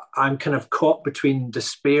I'm kind of caught between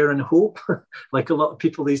despair and hope, like a lot of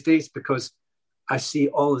people these days, because I see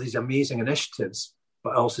all of these amazing initiatives,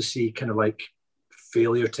 but I also see kind of like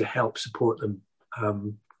failure to help support them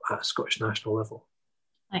at a Scottish national level.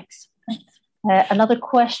 Thanks. Another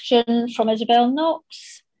question from Isabel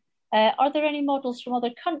Knox. Are there any models from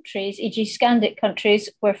other countries, e.g. Scandic countries,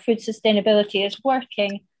 where food sustainability is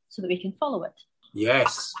working so that we can follow it?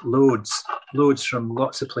 Yes, loads from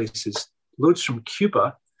lots of places. Loads from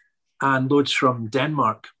Cuba and loads from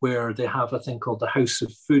Denmark, where they have a thing called the House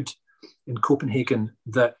of Food in Copenhagen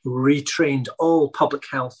that retrained all public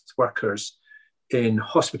health workers in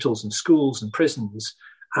hospitals and schools and prisons.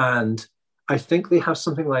 And I think they have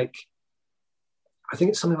something like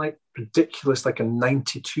ridiculous, like a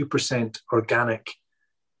 92% organic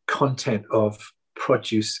content of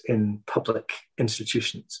produce in public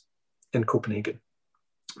institutions in Copenhagen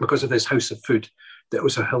because of this House of Food that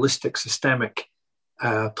was a holistic, systemic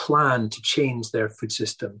plan to change their food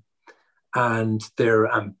system. And they're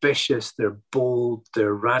ambitious, they're bold,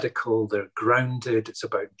 they're radical, they're grounded. It's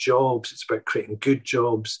about jobs, it's about creating good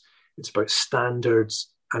jobs, it's about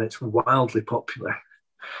standards, and it's wildly popular.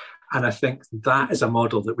 And I think that is a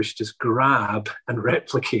model that we should just grab and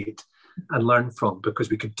replicate and learn from, because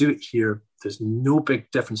we could do it here. There's no big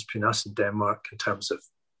difference between us and Denmark in terms of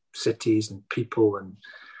cities and people. And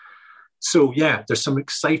so, yeah, there's some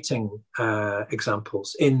exciting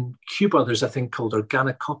examples. In Cuba, there's a thing called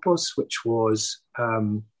Organicopos, which was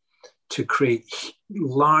to create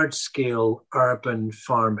large-scale urban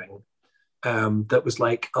farming that was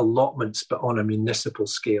like allotments, but on a municipal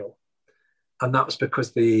scale. And that was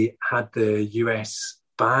because they had the US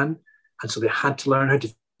ban, and so they had to learn how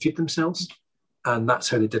to feed themselves. And that's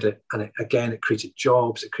how they did it. And it created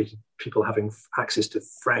jobs. It created people having access to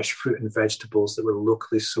fresh fruit and vegetables that were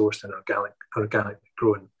locally sourced and organically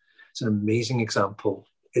grown. It's an amazing example.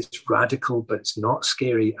 It's radical, but it's not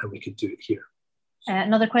scary, and we could do it here.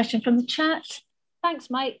 Another question from the chat. Thanks,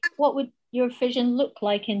 Mike. What would your vision look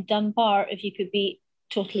like in Dunbar if you could be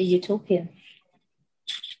totally utopian?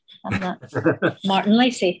 And that's Martin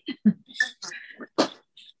Lacey.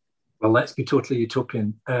 Well, let's be totally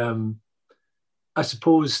utopian. I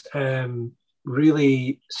suppose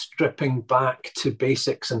really stripping back to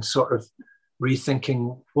basics and sort of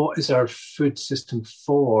rethinking what is our food system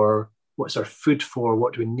for, what's our food for,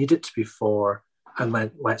 what do we need it to be for, and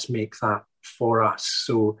let's make that for us.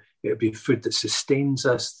 So it would be food that sustains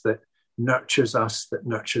us, that nurtures us, that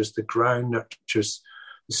nurtures the ground, nurtures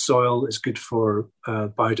the soil, is good for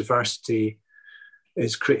biodiversity,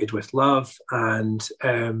 is created with love, and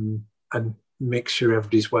make sure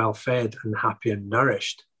everybody's well fed and happy and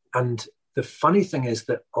nourished. And the funny thing is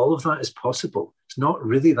that all of that is possible. It's not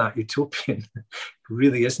really that utopian. It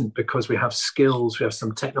really isn't, because we have skills, we have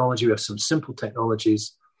some technology, we have some simple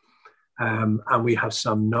technologies, and we have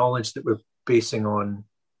some knowledge that we're basing on.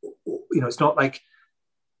 It's not like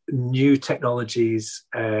new technologies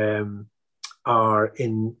are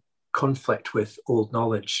in conflict with old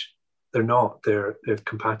knowledge. They're not. They're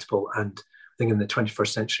compatible. And I think in the 21st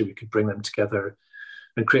century, we could bring them together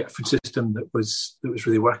and create a food system that was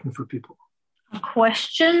really working for people. A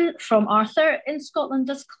question from Arthur. In Scotland,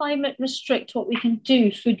 does climate restrict what we can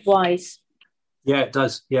do food-wise? Yeah, it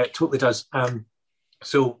does. Yeah, it totally does.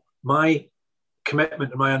 So my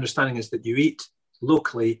commitment and my understanding is that you eat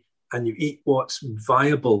locally and you eat what's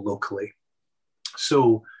viable locally.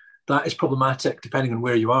 So that is problematic depending on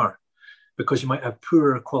where you are, because you might have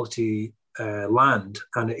poorer quality land,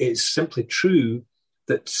 and it is simply true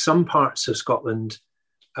that some parts of Scotland,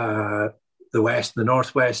 the west and the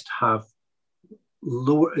northwest, have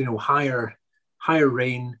lower, higher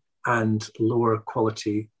rain and lower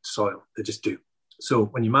quality soil. They just do. So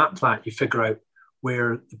when you map that, you figure out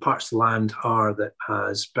where the parts of the land are that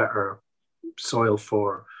has better soil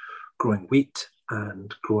for growing wheat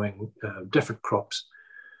and growing different crops.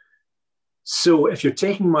 So if you're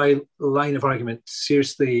taking my line of argument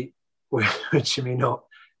seriously, which you may not,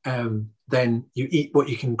 then you eat what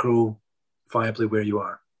you can grow viably where you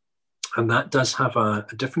are. And that does have a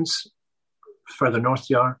difference further north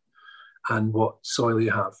you are and what soil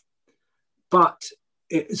you have. But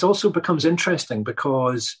it also becomes interesting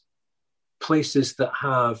because places that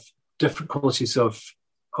have different qualities of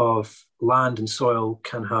land and soil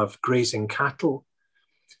can have grazing cattle,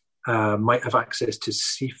 might have access to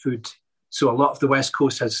seafood. So a lot of the West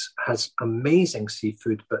Coast has amazing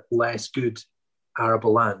seafood, but less good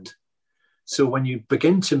arable land. So when you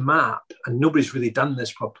begin to map, and nobody's really done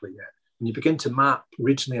this properly yet, when you begin to map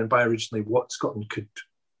regionally and bioregionally what Scotland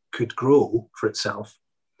could grow for itself,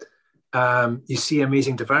 you see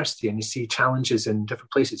amazing diversity and you see challenges in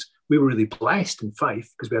different places. We were really blessed in Fife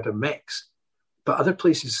because we had a mix, but other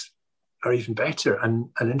places are even better. And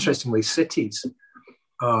interestingly, cities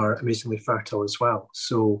are amazingly fertile as well.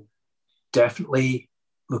 So definitely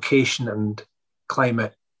location and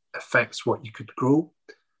climate affects what you could grow,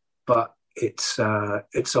 but it's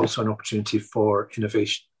also an opportunity for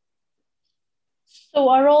innovation. So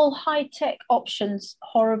are all high-tech options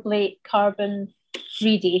horribly carbon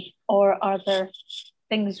greedy, or are there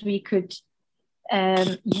things we could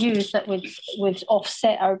use that would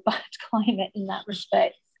offset our bad climate in that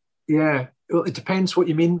respect? Yeah, well, it depends what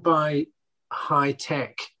you mean by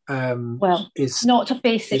high-tech. It's not a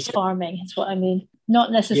basic farming, is what I mean.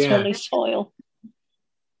 Not necessarily soil.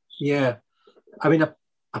 Yeah. I mean,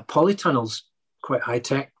 a polytunnel's quite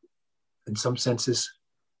high-tech in some senses.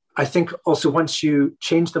 I think also once you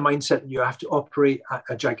change the mindset and you have to operate at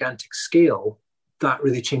a gigantic scale, that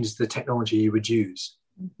really changes the technology you would use.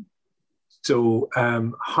 Mm-hmm. So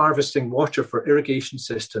harvesting water for irrigation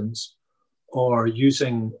systems or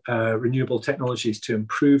using renewable technologies to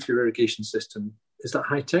improve your irrigation system, is that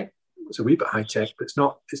high-tech? It's a wee bit high-tech, but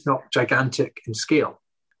it's not gigantic in scale.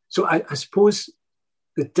 So I suppose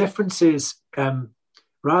the difference is,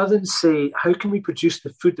 rather than say, how can we produce the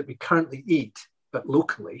food that we currently eat, but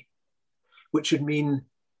locally, which would mean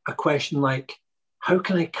a question like, how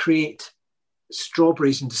can I create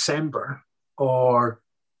strawberries in December or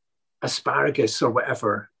asparagus or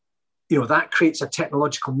whatever? That creates a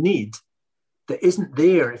technological need that isn't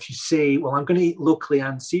there if you say, well, I'm going to eat locally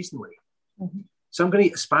and seasonally. Mm-hmm. So I'm going to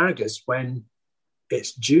eat asparagus when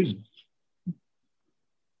it's June.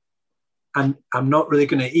 And I'm not really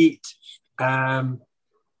going to eat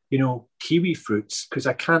kiwi fruits, because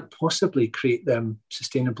I can't possibly create them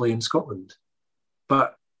sustainably in Scotland.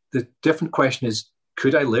 But the different question is,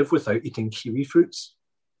 could I live without eating kiwi fruits?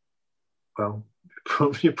 Well,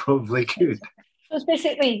 you probably could. So it's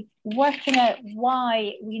basically working out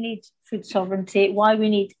why we need food sovereignty, why we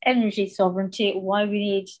need energy sovereignty, why we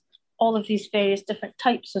need all of these various different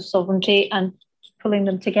types of sovereignty, and pulling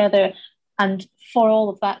them together. And for all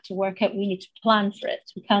of that to work out, we need to plan for it.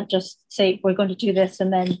 We can't just say we're going to do this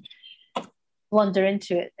and then blunder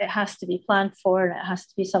into it. It has to be planned for, and it has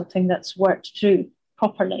to be something that's worked through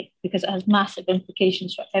properly, because it has massive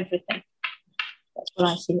implications for everything. That's what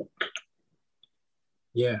I see it.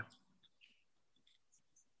 Yeah.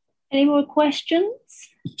 Any more questions?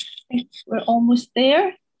 I think we're almost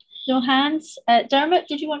there. No hands. Dermot,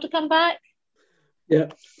 did you want to come back? Yeah,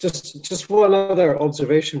 just one other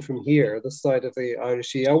observation from here, this side of the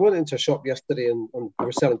Irish Sea. I went into a shop yesterday and they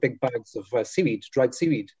were selling big bags of seaweed, dried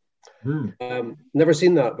seaweed. Never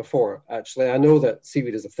seen that before, actually. I know that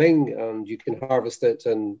seaweed is a thing and you can harvest it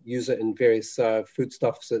and use it in various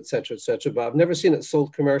foodstuffs, etc., but I've never seen it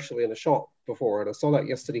sold commercially in a shop before. And I saw that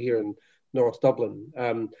yesterday here in North Dublin.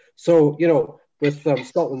 With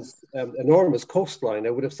Scotland's enormous coastline, I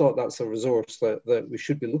would have thought that's a resource that we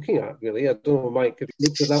should be looking at, really. I don't know, Mike, have you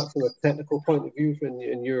looked at that from a technical point of view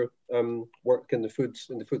in your work in the food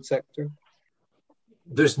sector?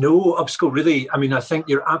 There's no obstacle, really. I mean, I think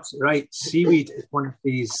you're absolutely right. Seaweed is one of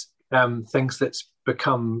these things that's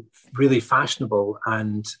become really fashionable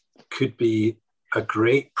and could be a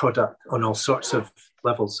great product on all sorts of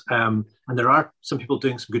levels. And there are some people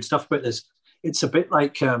doing some good stuff about this. It's a bit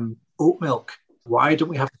like oat milk. Why don't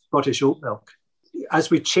we have Scottish oat milk? As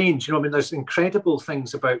we change, there's incredible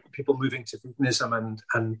things about people moving to veganism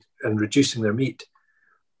and reducing their meat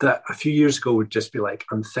that a few years ago would just be like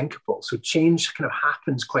unthinkable. So change kind of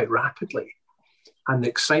happens quite rapidly. And the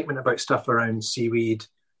excitement about stuff around seaweed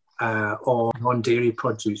or non-dairy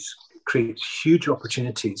produce creates huge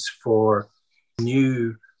opportunities for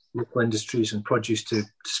new local industries and produce to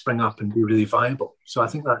spring up and be really viable. So I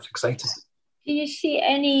think that's exciting. Do you see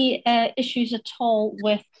any issues at all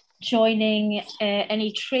with joining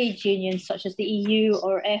any trade unions such as the EU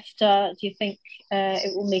or EFTA? Do you think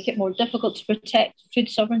it will make it more difficult to protect food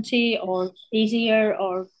sovereignty or easier?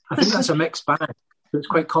 Or I think that's a mixed bag. It's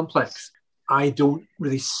quite complex. I don't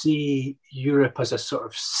really see Europe as a sort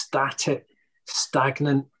of static,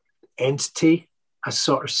 stagnant entity. I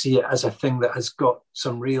sort of see it as a thing that has got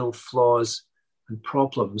some real flaws and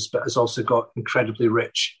problems, but has also got incredibly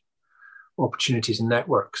rich opportunities and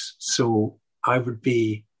networks. So I would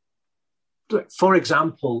be, for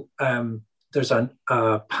example, there's a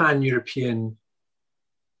pan-European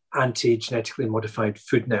anti-genetically modified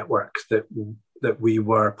food network that we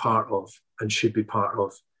were part of and should be part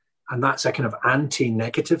of. And that's a kind of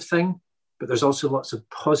anti-negative thing, but there's also lots of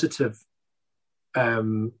positive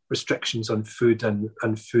restrictions on food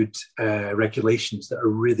and food regulations that are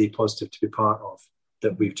really positive to be part of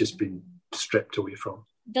that we've just been stripped away from.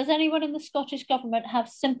 Does anyone in the Scottish Government have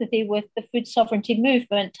sympathy with the food sovereignty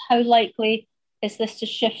movement? How likely is this to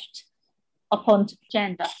shift upon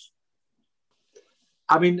agenda?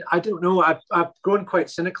 I mean, I don't know. I've grown quite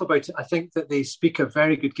cynical about it. I think that they speak a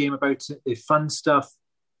very good game about it. They fund stuff,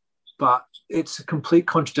 but it's a complete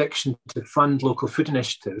contradiction to fund local food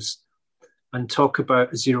initiatives and talk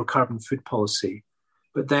about a zero carbon food policy,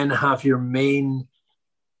 but then have your main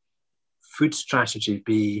food strategy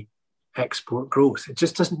be export growth. It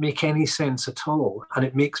just doesn't make any sense at all. And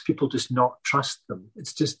it makes people just not trust them.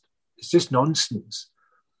 It's just nonsense.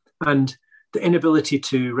 And the inability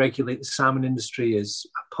to regulate the salmon industry is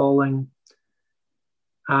appalling.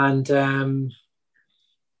 And I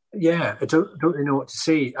don't really know what to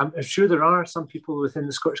say. I'm sure there are some people within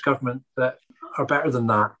the Scottish Government that are better than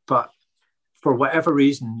that, but for whatever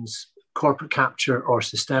reasons, corporate capture or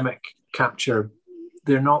systemic capture,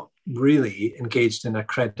 they're not really engaged in a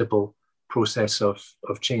credible process of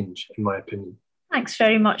change, in my opinion. Thanks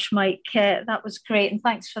very much, Mike. That was great. And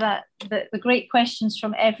thanks for that. The great questions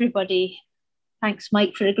from everybody. Thanks,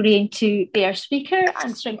 Mike, for agreeing to be our speaker,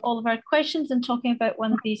 answering all of our questions and talking about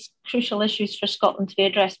one of these crucial issues for Scotland to be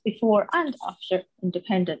addressed before and after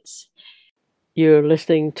independence. You're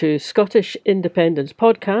listening to Scottish Independence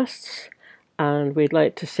Podcasts, and we'd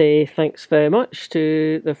like to say thanks very much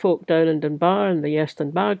to the folk down in Dunbar and the Yes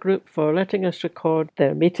Dunbar group for letting us record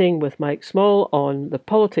their meeting with Mike Small on the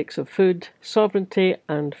politics of food sovereignty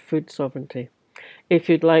and food sovereignty. If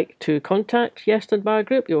you'd like to contact Yes Dunbar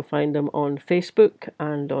group, you'll find them on Facebook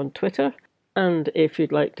and on Twitter. And if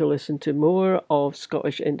you'd like to listen to more of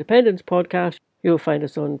Scottish Independence Podcast, you'll find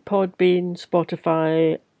us on Podbean,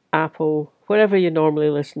 Spotify, Apple, wherever you normally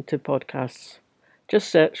listen to podcasts. Just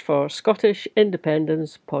search for Scottish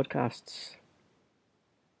Independence Podcasts.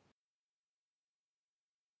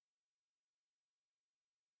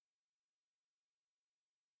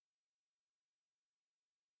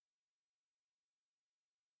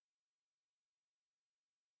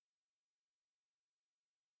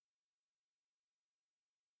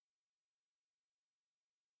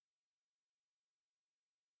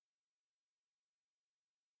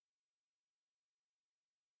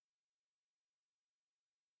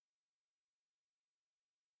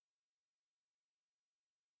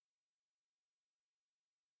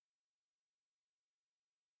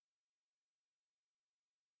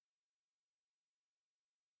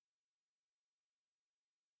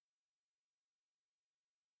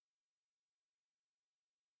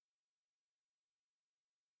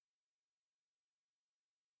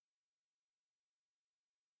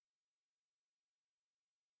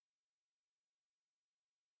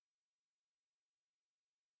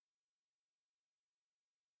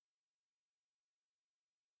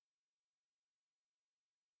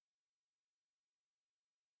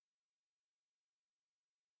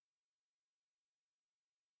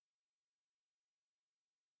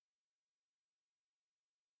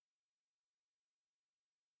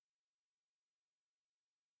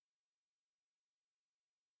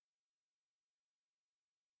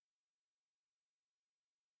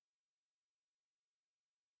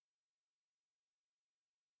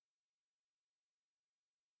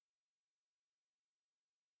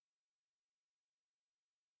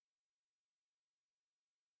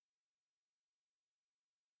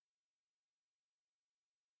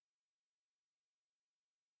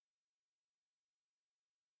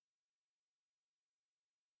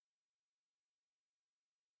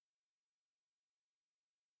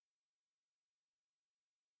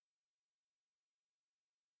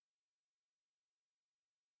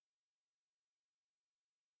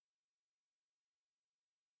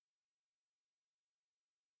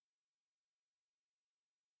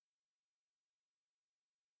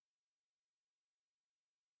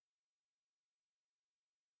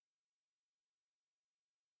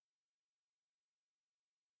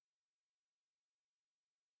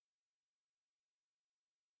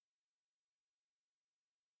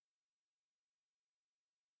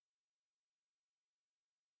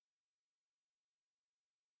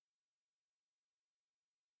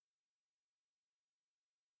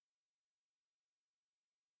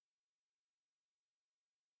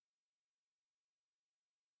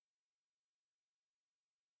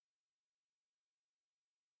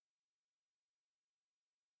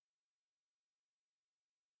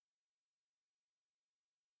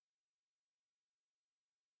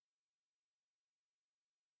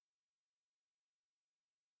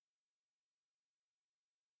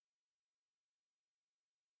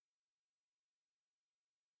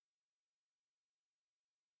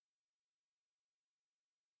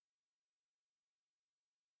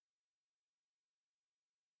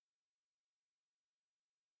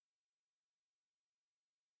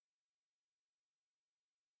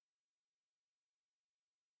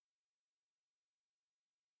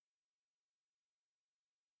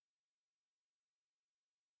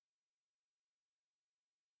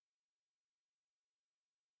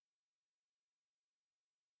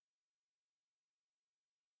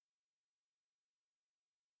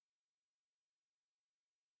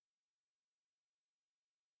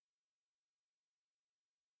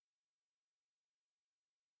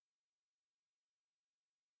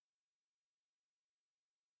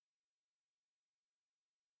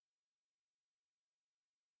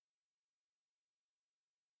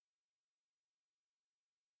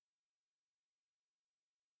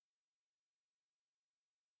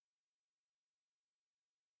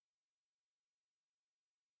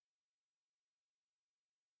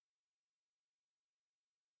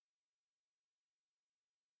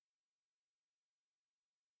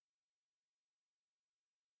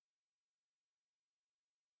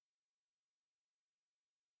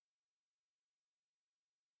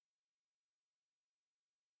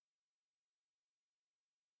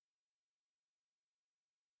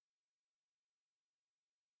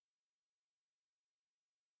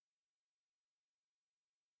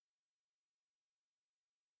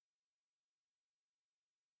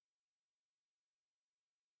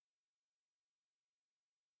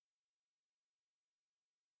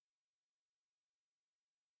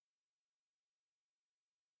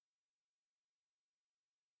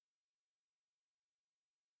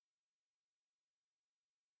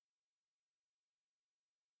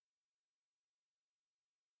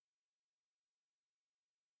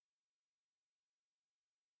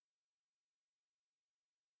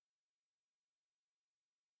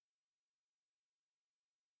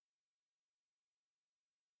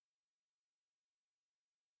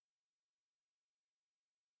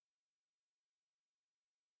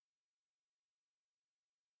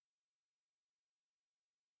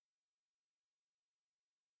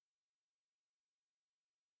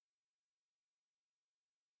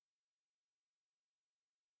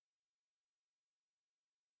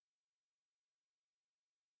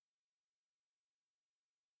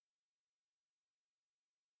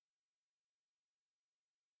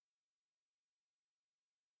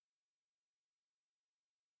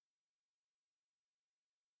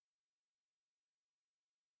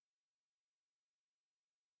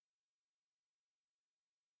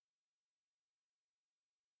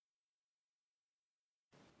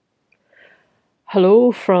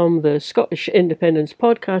 Hello from the Scottish Independence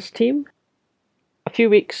podcast team. A few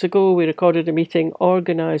weeks ago, we recorded a meeting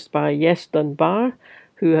organised by Yes Dunbar,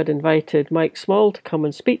 who had invited Mike Small to come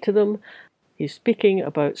and speak to them. He's speaking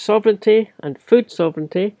about sovereignty and food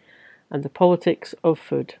sovereignty and the politics of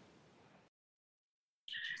food.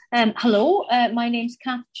 Hello, my name's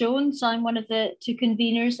Kath Jones. I'm one of the two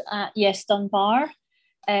conveners at Yes Dunbar.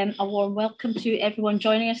 A warm welcome to everyone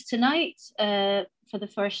joining us tonight for the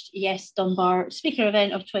first Yes Dunbar speaker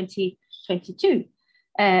event of 2022.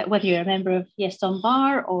 Whether you're a member of Yes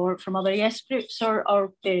Dunbar or from other Yes groups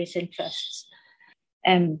or various interests.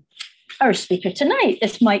 Our speaker tonight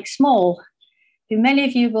is Mike Small, who many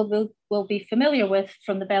of you will be familiar with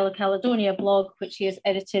from the Bella Caledonia blog, which he has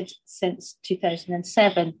edited since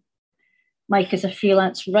 2007. Mike is a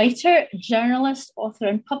freelance writer, journalist, author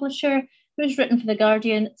and publisher who has written for The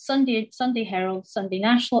Guardian, Sunday Herald, Sunday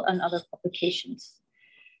National and other publications.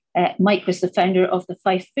 Mike was the founder of the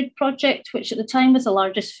Fife Food Project, which at the time was the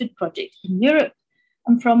largest food project in Europe.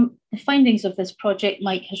 And from the findings of this project,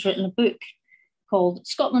 Mike has written a book called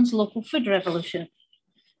Scotland's Local Food Revolution.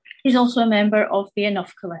 He's also a member of the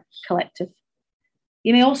Enough Collective.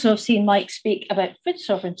 You may also have seen Mike speak about food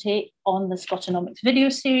sovereignty on the Scotonomics video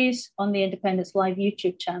series on the Independence Live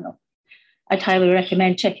YouTube channel. I'd highly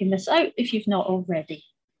recommend checking this out if you've not already.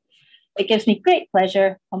 It gives me great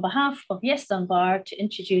pleasure on behalf of Yes Dunbar to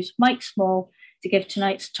introduce Mike Small to give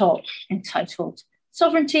tonight's talk entitled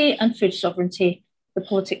Sovereignty and Food Sovereignty, the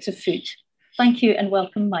Politics of Food. Thank you and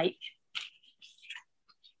welcome, Mike.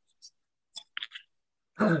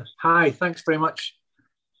 Hi, thanks very much.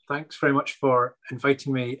 Thanks very much for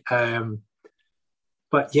inviting me.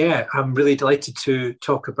 But yeah, I'm really delighted to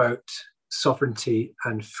talk about sovereignty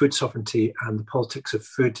and food sovereignty and the politics of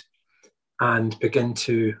food and begin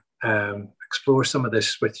to explore some of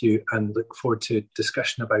this with you and look forward to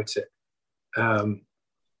discussion about it.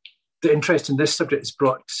 The interest in this subject has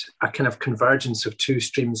brought a kind of convergence of two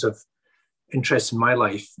streams of interest in my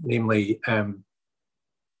life, namely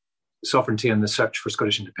sovereignty and the search for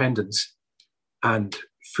Scottish independence, and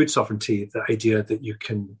food sovereignty, the idea that you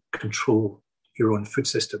can control your own food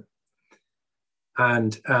system.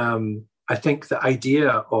 And I think the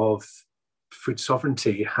idea of food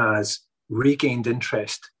sovereignty has regained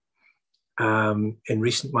interest in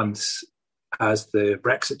recent months as the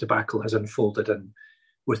Brexit debacle has unfolded and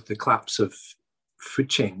with the collapse of food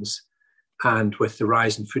chains and with the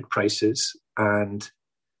rise in food prices and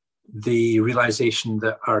the realization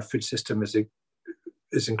that our food system is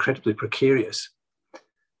incredibly precarious.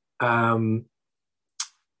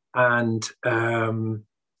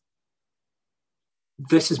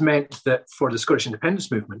 This has meant that for the Scottish independence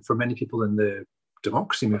movement, for many people in the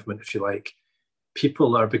democracy movement, if you like,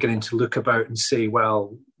 people are beginning to look about and say,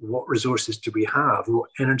 well, what resources do we have? What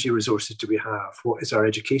energy resources do we have? What is our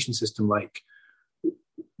education system like?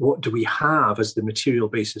 What do we have as the material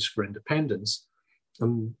basis for independence?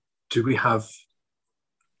 Do we have,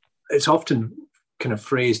 it's often kind of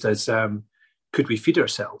phrased as, could we feed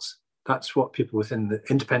ourselves? That's what people within the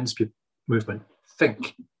independence movement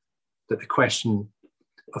think that the question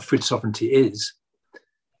of food sovereignty is.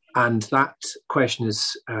 And that question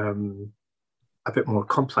is a bit more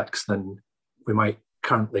complex than we might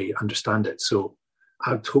currently understand it. So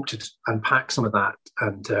I'd hope to unpack some of that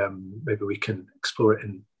and maybe we can explore it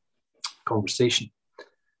in conversation.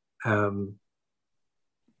 But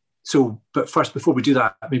first, before we do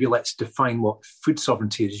that, maybe let's define what food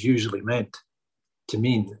sovereignty is usually meant to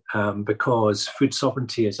mean, because food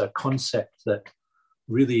sovereignty is a concept that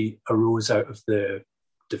really arose out of the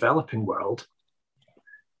developing world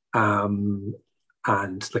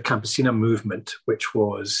and the Campesina movement, which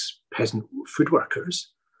was peasant food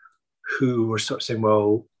workers who were sort of saying,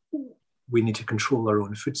 well, we need to control our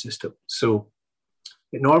own food system. So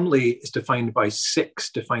it normally is defined by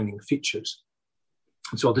 6 defining features.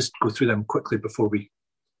 And so I'll just go through them quickly before we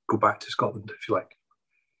go back to Scotland, if you like.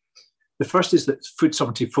 The first is that food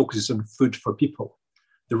sovereignty focuses on food for people.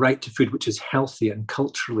 The right to food which is healthy and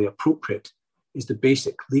culturally appropriate is the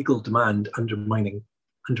basic legal demand underpinning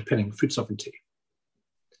food sovereignty.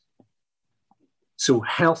 So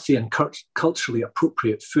healthy and culturally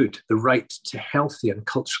appropriate food, the right to healthy and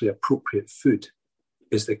culturally appropriate food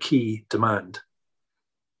is the key demand.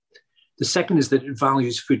 The second is that it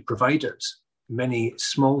values food providers. Many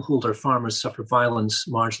smallholder farmers suffer violence,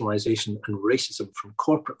 marginalisation and racism from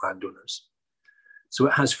corporate landowners. So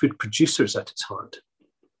it has food producers at its heart.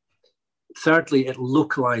 Thirdly, it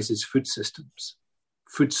localises food systems.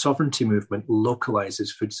 Food sovereignty movement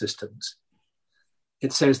localises food systems.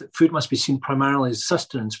 It says that food must be seen primarily as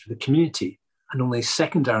sustenance for the community and only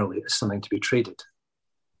secondarily as something to be traded.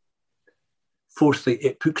 Fourthly,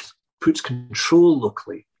 it puts control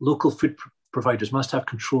locally. Local food providers must have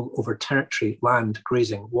control over territory, land,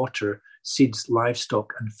 grazing, water, seeds,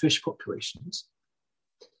 livestock, and fish populations.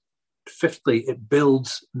 Fifthly, it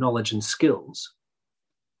builds knowledge and skills.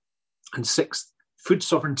 And sixth, food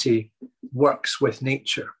sovereignty works with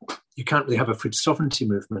nature. You can't really have a food sovereignty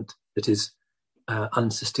movement that is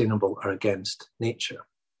unsustainable or against nature.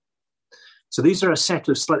 So these are a set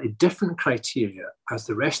of slightly different criteria as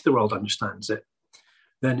the rest of the world understands it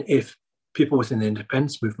than if people within the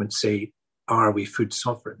independence movement say, are we food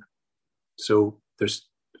sovereign? So there's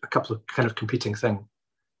a couple of kind of competing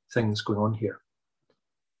things going on here.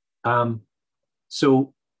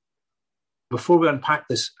 So before we unpack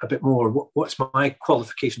this a bit more, what's my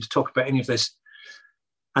qualification to talk about any of this,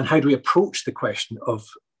 and how do we approach the question of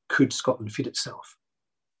could Scotland feed itself?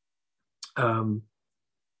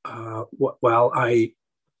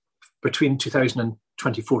 Between 2000 and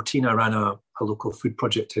 2014, I ran a local food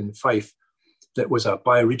project in Fife that was a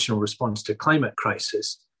bioregional response to climate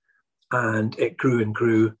crisis, and it grew and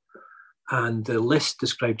grew. And the list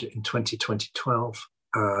described it in 2012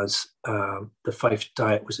 as the Fife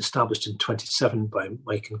Diet was established in 27 by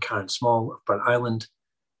Mike and Karen Small of Burnt Island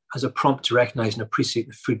as a prompt to recognise and appreciate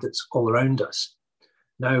the food that's all around us.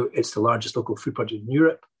 Now it's the largest local food project in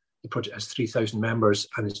Europe. The project has 3,000 members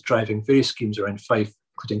and is driving various schemes around Fife,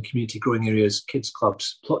 including community growing areas, kids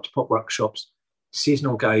clubs, plot-to-pot workshops,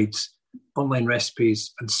 seasonal guides, online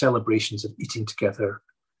recipes, and celebrations of eating together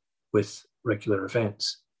with regular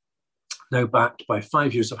events. Now backed by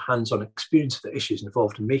 5 years of hands-on experience of the issues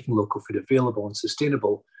involved in making local food available and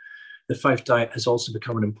sustainable, the Fife Diet has also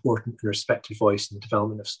become an important and respected voice in the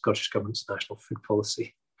development of Scottish Government's national food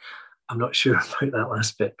policy. I'm not sure about that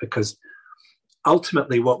last bit, because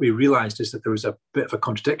ultimately what we realised is that there was a bit of a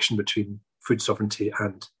contradiction between food sovereignty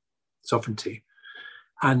and sovereignty,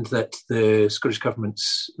 and that the Scottish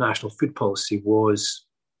Government's national food policy was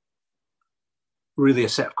really a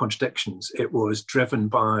set of contradictions. It was driven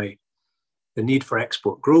by the need for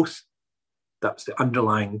export growth. That's the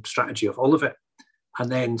underlying strategy of all of it.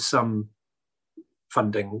 And then some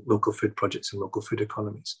funding local food projects and local food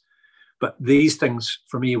economies. But these things,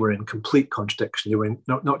 for me, were in complete contradiction. They were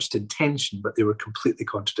not just in tension, but they were completely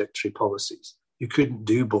contradictory policies. You couldn't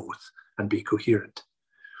do both and be coherent.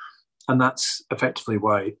 And that's effectively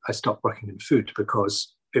why I stopped working in food,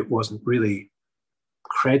 because it wasn't really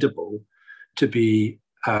credible to be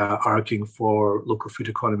arguing for local food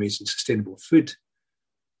economies and sustainable food,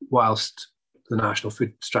 whilst the national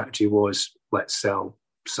food strategy was, let's sell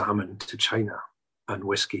salmon to China and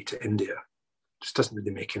whiskey to India. It just doesn't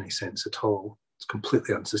really make any sense at all. It's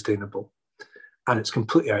completely unsustainable. And it's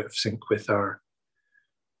completely out of sync with our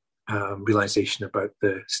realisation about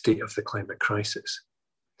the state of the climate crisis.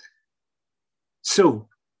 So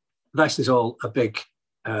this is all a big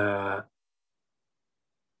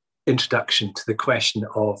introduction to the question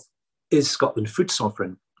of, is Scotland food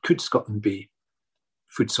sovereign? Could Scotland be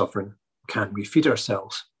food sovereign? Can we feed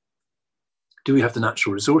ourselves? Do we have the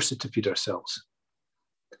natural resources to feed ourselves?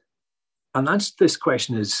 And this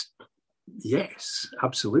question is, yes,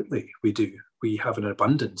 absolutely, we do. We have an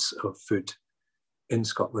abundance of food in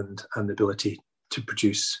Scotland and the ability to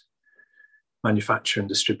produce, manufacture and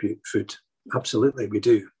distribute food. Absolutely, we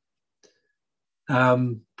do.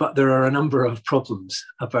 But there are a number of problems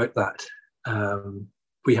about that.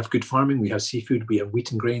 We have good farming, we have seafood, we have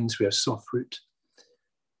wheat and grains, we have soft fruit.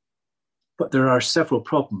 But there are several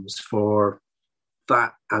problems for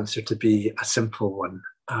that answer to be a simple one.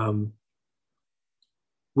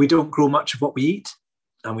 We don't grow much of what we eat,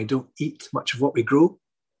 and we don't eat much of what we grow.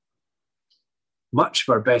 Much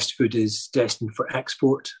of our best food is destined for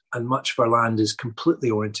export, and much of our land is completely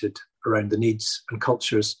oriented around the needs and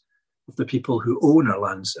cultures of the people who own our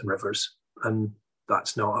lands and rivers, and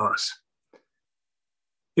that's not us.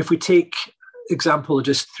 If we take example of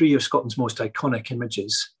just three of Scotland's most iconic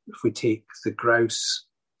images, if we take the grouse,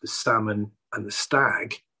 the salmon, and the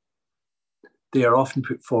stag, they are often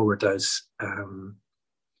put forward as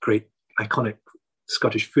great iconic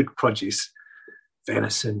Scottish food produce,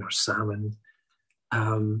 venison or salmon.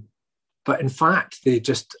 But in fact, they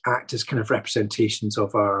just act as kind of representations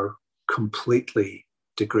of our completely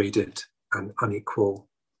degraded and unequal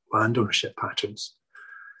land ownership patterns.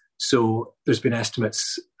 So there's been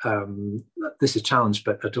estimates, this is challenged,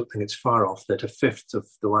 but I don't think it's far off, that a fifth of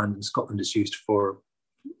the land in Scotland is used for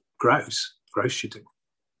grouse shooting.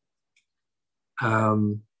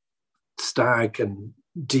 Stag and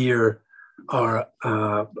deer are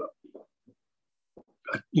a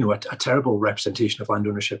terrible representation of land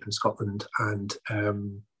ownership in Scotland, and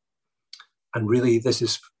really this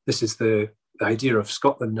is the the idea of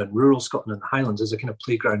Scotland and rural Scotland and the Highlands as a kind of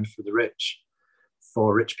playground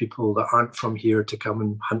for rich people that aren't from here to come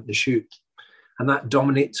and hunt and shoot. And that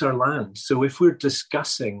dominates our land. So if we're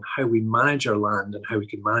discussing how we manage our land and how we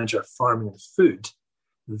can manage our farming and food,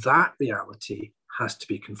 that reality has to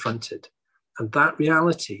be confronted. And that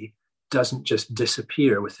reality doesn't just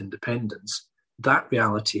disappear with independence. That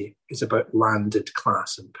reality is about landed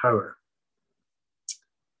class and power.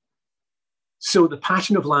 So the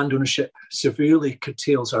pattern of land ownership severely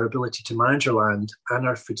curtails our ability to manage our land and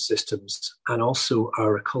our food systems, and also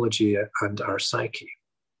our ecology and our psyche.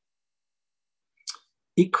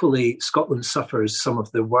 Equally, Scotland suffers some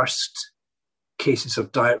of the worst cases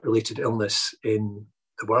of diet-related illness in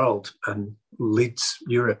the world and leads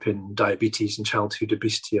Europe in diabetes and childhood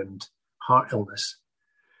obesity and heart illness.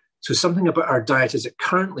 So something about our diet as it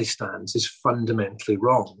currently stands is fundamentally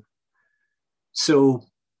wrong. So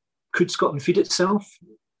could Scotland feed itself?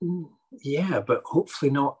 Yeah, but hopefully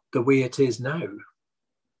not the way it is now.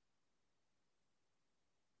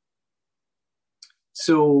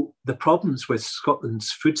 So the problems with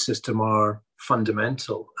Scotland's food system are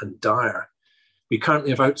fundamental and dire. We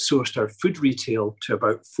currently have outsourced our food retail to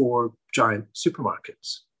about 4 giant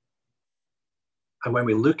supermarkets. And when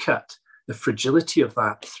we look at the fragility of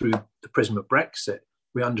that through the prism of Brexit,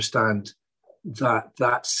 we understand that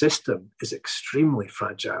that system is extremely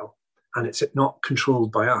fragile, and it's not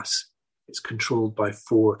controlled by us. It's controlled by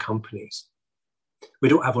 4 companies. We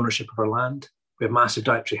don't have ownership of our land. We have massive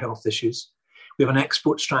dietary health issues. We have an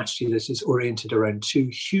export strategy that is oriented around 2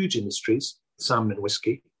 huge industries, salmon and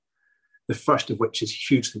whiskey, the first of which is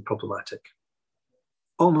hugely problematic.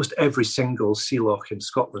 Almost every single sea loch in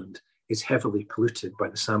Scotland is heavily polluted by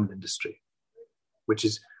the salmon industry, which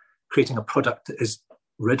is creating a product that is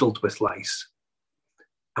riddled with lice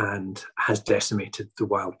and has decimated the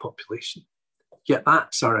wild population. Yet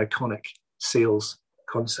that's our iconic sales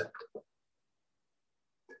concept.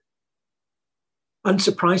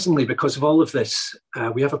 Unsurprisingly, because of all of this,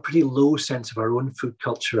 we have a pretty low sense of our own food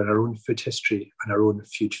culture and our own food history and our own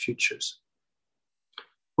food futures.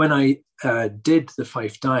 When I did the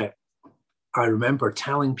Fife Diet, I remember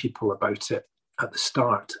telling people about it at the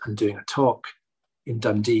start and doing a talk in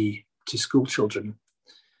Dundee to school children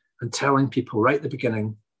and telling people right at the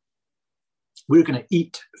beginning, we're going to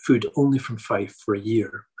eat food only from Fife for a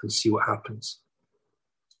year and see what happens.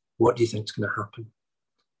 What do you think is going to happen?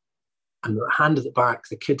 And at the hand at the back,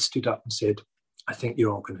 the kid stood up and said, I think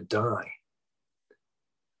you're all going to die.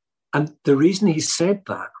 And the reason he said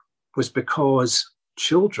that was because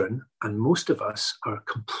children, and most of us, are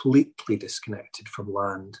completely disconnected from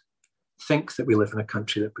land, think that we live in a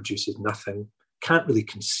country that produces nothing, can't really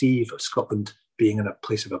conceive of Scotland being in a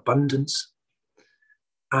place of abundance.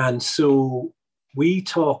 And so we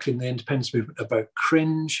talk in the independence movement about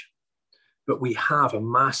cringe, but we have a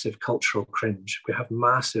massive cultural cringe. We have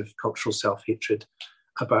massive cultural self-hatred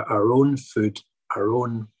about our own food, our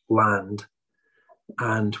own land.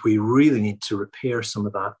 And we really need to repair some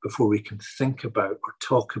of that before we can think about or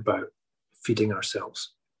talk about feeding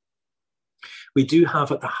ourselves. We do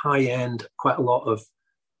have at the high end quite a lot of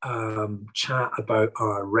chat about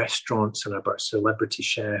our restaurants and about celebrity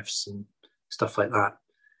chefs and stuff like that.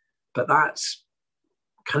 But that's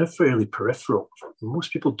kind of fairly peripheral.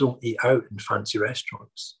 Most people don't eat out in fancy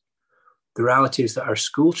restaurants. The reality is that our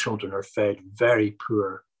school children are fed very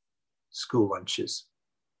poor school lunches,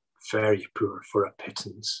 very poor for a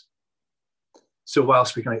pittance. So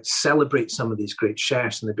whilst we can celebrate some of these great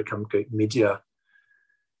chefs and they become great media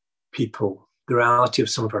people, the reality of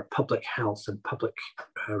some of our public health and public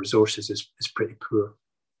resources is pretty poor.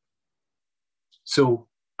 So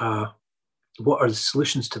what are the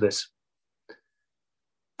solutions to this?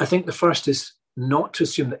 I think the first is not to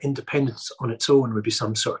assume that independence on its own would be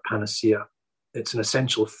some sort of panacea. It's an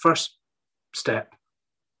essential first step,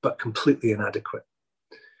 but completely inadequate.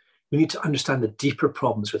 We need to understand the deeper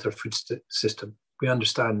problems with our food system. We need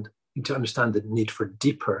to understand the need for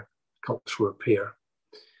deeper cultural repair.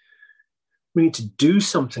 We need to do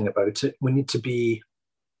something about it. We need to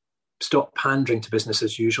stop pandering to business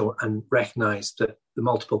as usual and recognise that the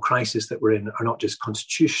multiple crises that we're in are not just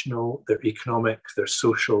constitutional, they're economic, they're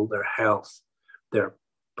social, they're health, they're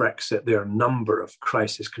Brexit. There are a number of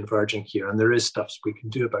crises converging here, and there is stuff we can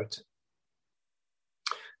do about it.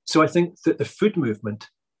 So I think that the food movement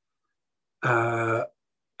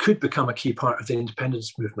could become a key part of the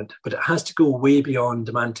independence movement, but it has to go way beyond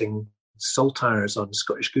demanding saltires on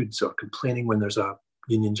Scottish goods or complaining when there's a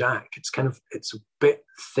Union Jack. It's a bit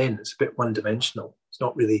thin, it's a bit one-dimensional. It's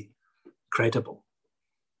not really credible.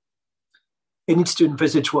 It needs to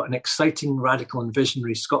envisage what an exciting, radical and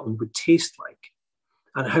visionary Scotland would taste like.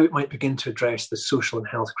 and how it might begin to address the social and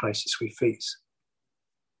health crisis we face.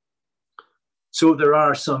 So there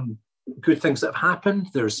are some good things that have happened.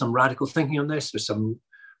 There's some radical thinking on this. There's some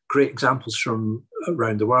great examples from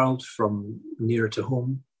around the world, from nearer to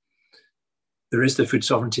home. There is the food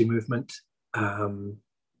sovereignty movement.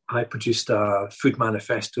 I produced a food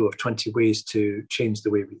manifesto of 20 ways to change the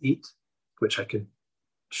way we eat, which I can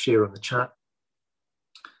share on the chat.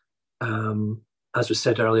 As was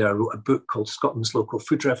said earlier, I wrote a book called Scotland's Local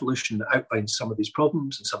Food Revolution that outlines some of these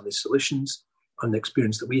problems and some of these solutions and the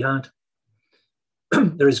experience that we had.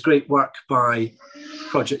 There is great work by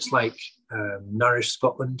projects like Nourish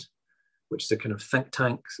Scotland, which is a kind of think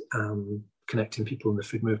tank connecting people in the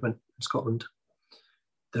food movement in Scotland.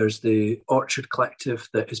 There's the Orchard Collective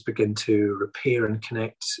that is beginning to repair and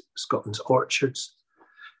connect Scotland's orchards.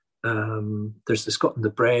 There's the Scotland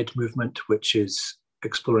the Bread movement, which is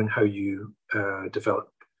exploring how you develop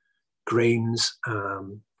grains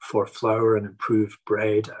for flour and improve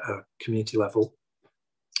bread at a community level.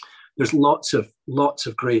 There's lots of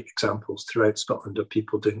great examples throughout Scotland of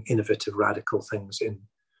people doing innovative, radical things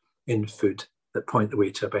in food that point the way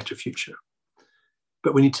to a better future.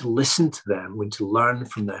 But we need to listen to them, we need to learn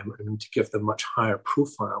from them, and we need to give them much higher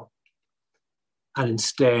profile, and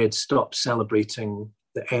instead stop celebrating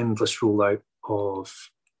the endless rollout of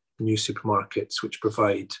new supermarkets which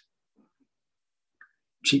provide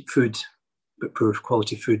cheap food, but poor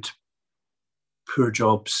quality food, poor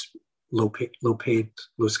jobs, low paid,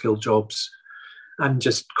 low skilled jobs, and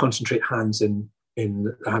just concentrate hands in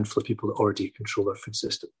a handful of people that already control our food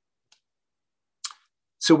system.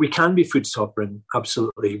 So we can be food sovereign,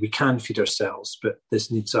 absolutely. We can feed ourselves, but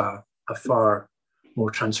this needs a far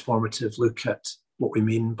more transformative look at what we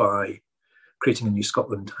mean by creating a new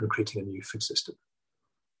Scotland and creating a new food system.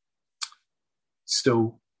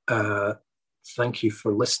 So thank you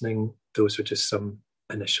for listening. Those are just some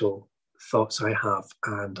initial thoughts I have,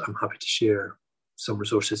 and I'm happy to share some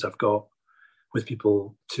resources I've got with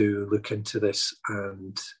people to look into this,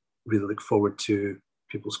 and really look forward to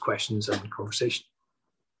people's questions and conversation.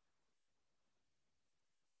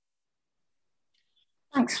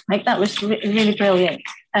 Thanks, Mike. That was really brilliant.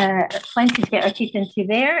 Plenty to get our teeth into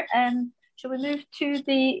there. Shall we move to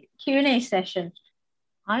the Q&A session?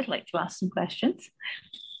 I'd like to ask some questions.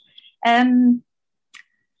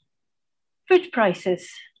 Food prices.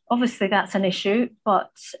 Obviously, that's an issue,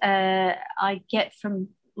 but I get from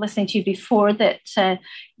listening to you before that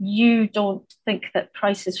you don't think that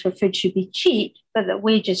prices for food should be cheap, but that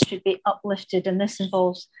wages should be uplifted, and this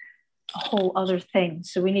involves a whole other thing.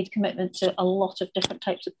 So we need commitment to a lot of different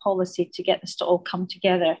types of policy to get this to all come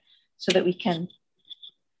together so that we can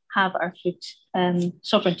have our food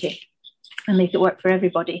sovereignty and make it work for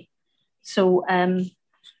everybody. So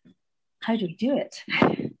how do we do it?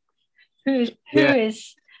 Who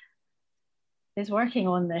is working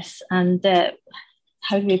on this, and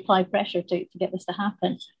how do we apply pressure to get this to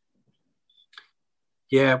happen?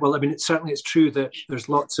 Yeah, well, I mean, it's true that there's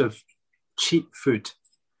lots of cheap food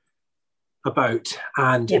about,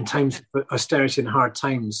 and in times of austerity and hard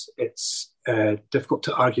times, it's difficult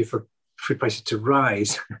to argue for food prices to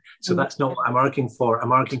rise. So that's not what I'm arguing for.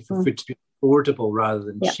 I'm arguing for food to be affordable rather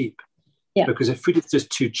than cheap. Yeah. Because if food is just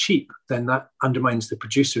too cheap, then that undermines the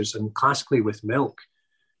producers. And classically with milk,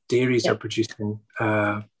 dairies are producing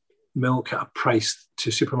milk at a price to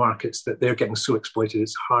supermarkets that they're getting so exploited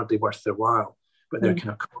it's hardly worth their while, but they're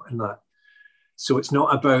kind of caught in that. So it's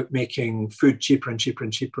not about making food cheaper and cheaper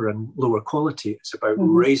and cheaper and lower quality. It's about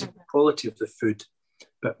raising the quality of the food,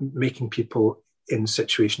 but making people in a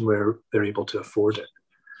situation where they're able to afford it.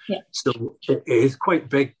 Yeah. So it is quite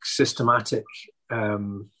big systematic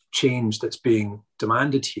change that's being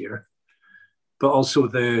demanded here, but also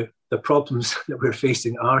the problems that we're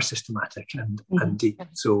facing are systematic and deep.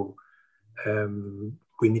 So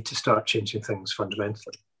we need to start changing things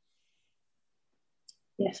fundamentally.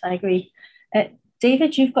 Yes, I agree.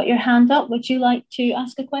 David, you've got your hand up. Would you like to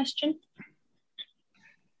ask a question?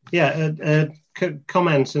 Yeah,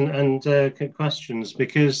 comments and questions,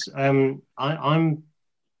 because I'm, I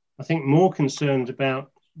think, more concerned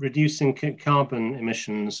about reducing carbon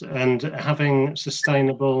emissions and having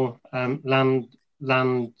sustainable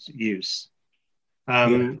land use. I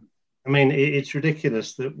mean, it's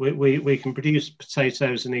ridiculous that we can produce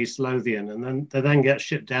potatoes in East Lothian and then they then get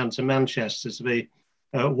shipped down to Manchester to be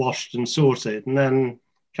washed and sorted, and then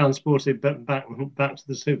transported back to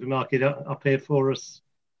the supermarket up here for us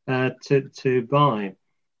to buy.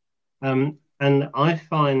 And I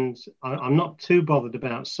find I'm not too bothered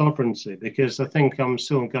about sovereignty, because I think I'm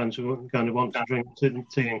still going to want to drink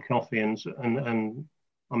tea and coffee, and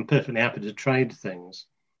I'm perfectly happy to trade things.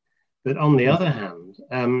 But on the other hand,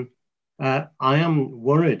 I am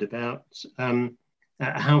worried about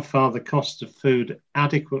how far the cost of food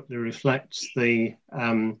adequately reflects the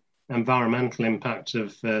environmental impact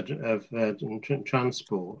of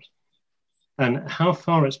transport, and how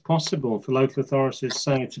far it's possible for local authorities,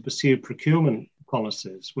 say, to pursue procurement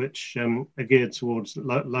policies which are geared towards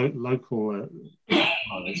local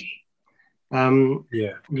suppliers,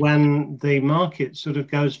 when the market sort of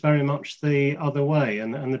goes very much the other way,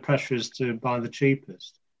 and the pressure is to buy the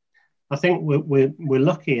cheapest. I think we're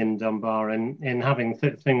lucky in Dunbar in having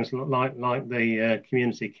things like the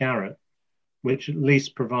community carrot, which at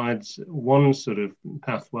least provides one sort of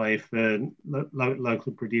pathway for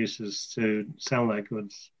local producers to sell their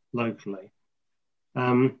goods locally.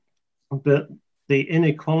 But the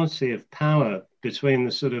inequality of power between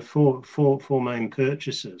the sort of four main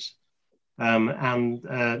purchasers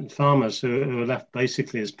and farmers who are left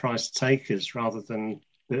basically as price takers rather than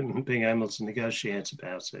being able to negotiate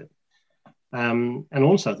about it. And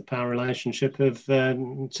also the power relationship of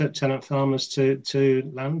tenant farmers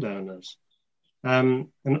to landowners. And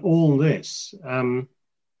all this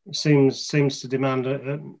seems to demand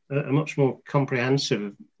a much more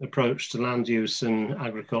comprehensive approach to land use and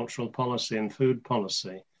agricultural policy and food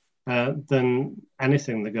policy than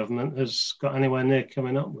anything the government has got anywhere near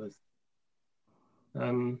coming up with.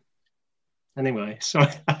 Anyway,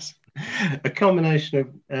 sorry, that's a combination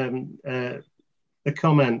of a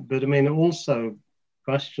comment, but I mean also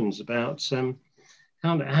questions about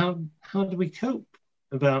how do we cope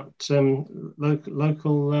about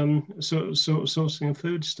local sourcing of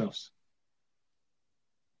foodstuffs.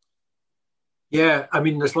 Yeah, I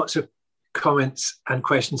mean, there's lots of comments and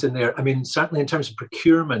questions in there. I mean, certainly in terms of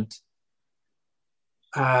procurement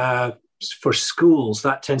for schools,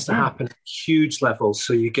 that tends to happen at huge levels.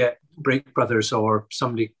 So you get Brake Brothers or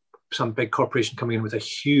some big corporation coming in with a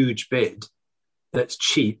huge bid that's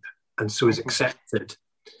cheap and so is accepted.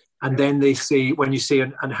 And then they say, when you say,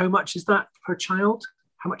 and how much is that per child?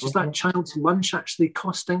 How much is that child's lunch actually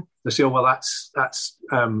costing? They say, oh, well, that's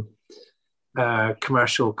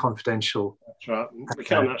commercial, confidential. That's right. We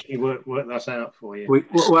can't actually work that out for you.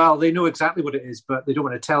 Well, they know exactly what it is, but they don't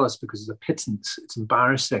want to tell us because it's a pittance. It's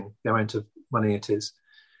embarrassing, the amount of money it is.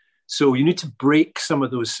 So you need to break some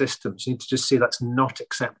of those systems. You need to just say that's not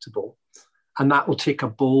acceptable. And that will take a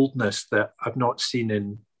boldness that I've not seen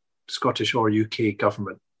in Scottish or UK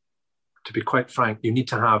government. To be quite frank, you need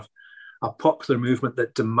to have a popular movement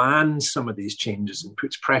that demands some of these changes and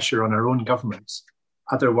puts pressure on our own governments.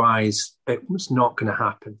 Otherwise, it's not going to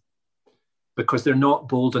happen because they're not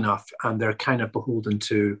bold enough and they're kind of beholden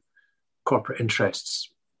to corporate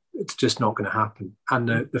interests. It's just not going to happen. And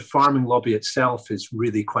the farming lobby itself is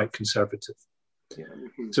really quite conservative. Yeah.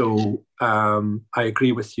 So I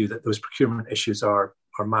agree with you that those procurement issues are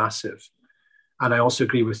massive. And I also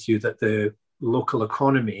agree with you that the local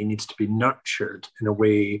economy needs to be nurtured in a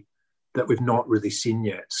way that we've not really seen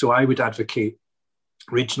yet. So I would advocate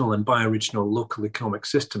regional and bioregional local economic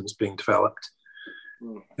systems being developed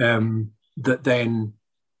that then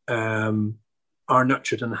are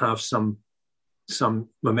nurtured and have some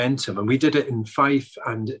momentum. And we did it in Fife,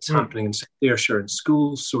 and it's happening in Ayrshire in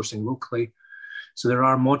schools, sourcing locally. So there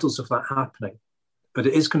are models of that happening, but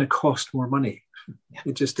it is going to cost more money. Yeah.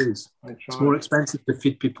 It just is. It's more expensive to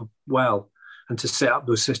feed people well and to set up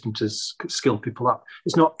those systems to skill people up.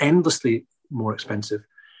 It's not endlessly more expensive,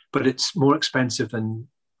 but it's more expensive than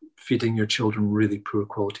feeding your children really poor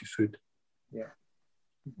quality food. Yeah.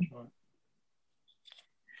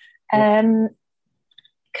 Can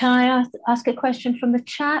I ask a question from the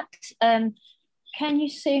chat? Can you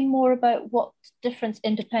say more about what difference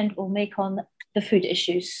independent will make on the food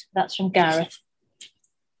issues? That's from Gareth.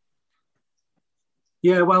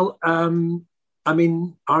 Yeah, well, I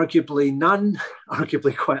mean, arguably none,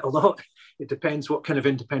 arguably quite a lot. It depends what kind of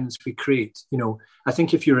independence we create. You know, I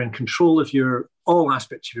think if you're in control of all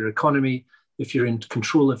aspects of your economy, if you're in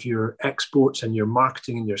control of your exports and your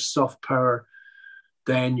marketing and your soft power,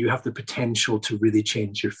 then you have the potential to really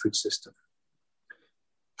change your food system.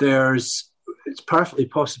 It's perfectly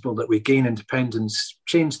possible that we gain independence,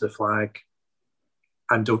 change the flag,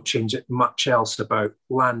 and don't change it much else about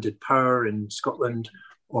landed power in Scotland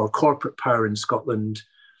or corporate power in Scotland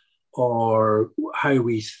or how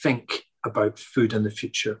we think about food in the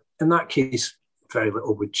future. In that case, very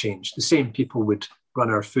little would change. The same people would run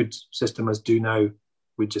our food system as do now.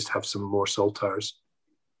 We just have some more saltires.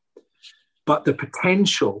 But the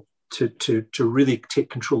potential to really take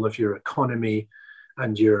control of your economy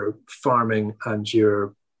and your farming and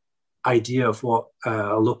your idea of what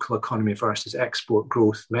a local economy versus export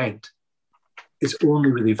growth meant is only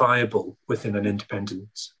really viable within an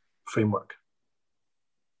independence. framework.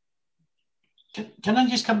 Can I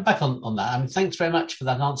just come back on that? Thanks very much for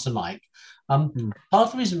that answer, Mike. Part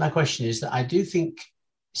of the reason my question is that I do think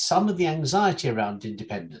some of the anxiety around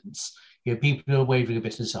independence, people who are wavering a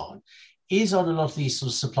bit and so on, is on a lot of these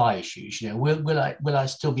sort of supply issues. Will I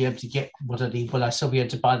still be able to get what I need? Will I still be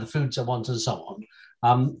able to buy the foods I want and so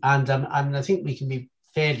on? I think we can be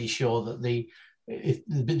fairly sure that the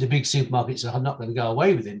big supermarkets are not going to go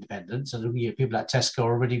away with independence, and people like Tesco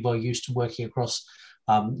are already well used to working across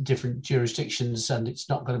different jurisdictions, and it's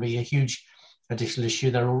not going to be a huge additional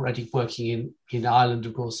issue. They're already working in Ireland,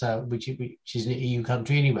 of course, which is an EU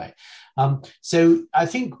country anyway. So I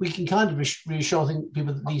think we can kind of reassure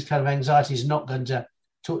people that these kind of anxieties are not going to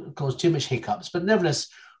cause too much hiccups. But nevertheless,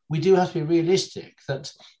 we do have to be realistic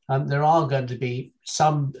that there are going to be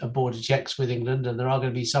some border checks with England, and there are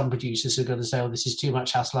going to be some producers who are going to say, "Oh, this is too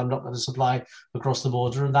much hassle. I'm not going to supply across the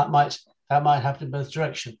border," and that might happen in both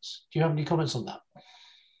directions. Do you have any comments on that?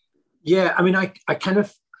 Yeah,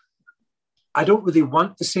 I don't really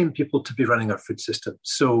want the same people to be running our food system.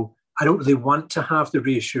 So I don't really want to have the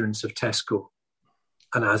reassurance of Tesco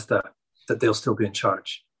and Asda that they'll still be in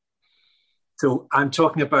charge. So I'm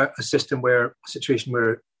talking about a situation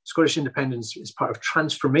where Scottish independence is part of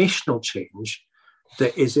transformational change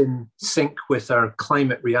that is in sync with our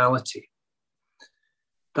climate reality.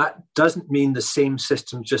 That doesn't mean the same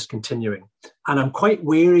system just continuing. And I'm quite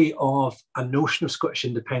wary of a notion of Scottish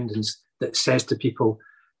independence that says to people,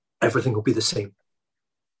 everything will be the same.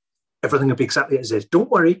 Everything will be exactly as it is. Don't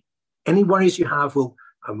worry. Any worries you have,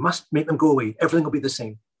 I must make them go away. Everything will be the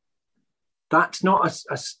same. That's not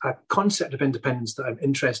a concept of independence that I'm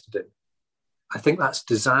interested in. I think that's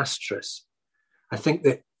disastrous. I think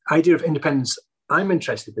the idea of independence I'm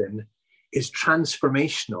interested in is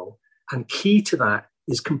transformational, and key to that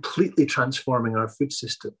is completely transforming our food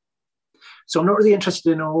system. So I'm not really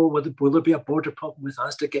interested in, will there be a border problem with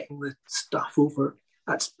Asda getting the stuff over?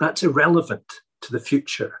 That's irrelevant to the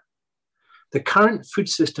future. The current food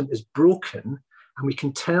system is broken, and we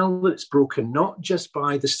can tell that it's broken not just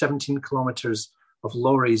by the 17 kilometres of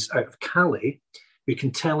lorries out of Calais. We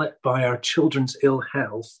can tell it by our children's ill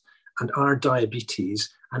health and our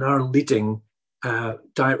diabetes and our leading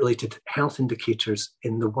diet-related health indicators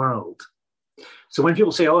in the world. So when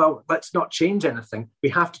people say, let's not change anything, we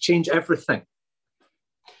have to change everything.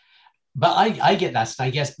 But I get that, and I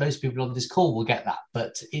guess most people on this call will get that.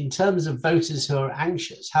 But in terms of voters who are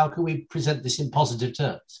anxious, how can we present this in positive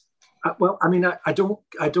terms? I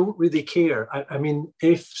don't really care.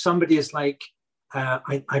 If somebody is like,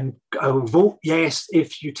 I will vote yes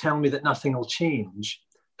if you tell me that nothing will change,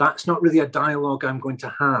 that's not really a dialogue I'm going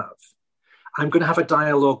to have. I'm going to have a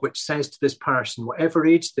dialogue which says to this person, whatever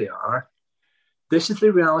age they are, this is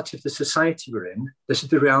the reality of the society we're in. This is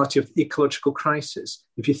the reality of the ecological crisis.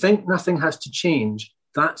 If you think nothing has to change,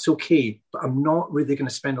 that's okay. But I'm not really going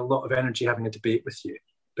to spend a lot of energy having a debate with you,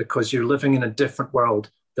 because you're living in a different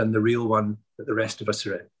world than the real one that the rest of us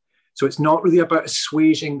are in. So it's not really about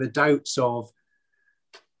assuaging the doubts of,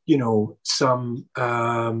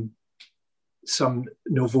 some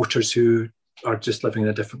no voters who are just living in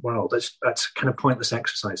a different world. That's kind of pointless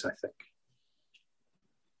exercise, I think.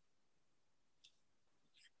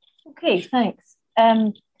 Okay, thanks.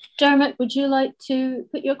 Dermot, would you like to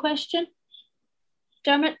put your question?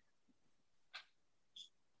 Dermot?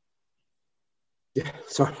 Yeah,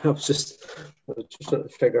 sorry, I was just trying to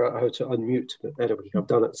figure out how to unmute, but anyway, I've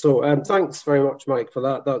done it. So thanks very much, Mike, for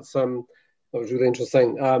that. That was really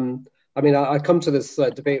interesting. I come to this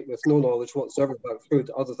debate with no knowledge whatsoever about food,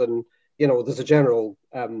 other than, there's a general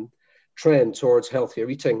trend towards healthier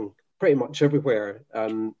eating pretty much everywhere,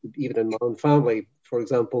 even in my own family, for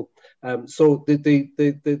example. So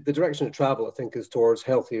the direction of travel, I think, is towards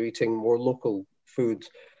healthier eating, more local food.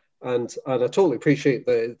 And I totally appreciate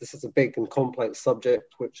that this is a big and complex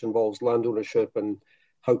subject which involves land ownership and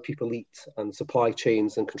how people eat and supply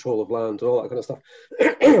chains and control of land and all that kind of stuff.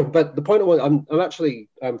 But the point I'm actually,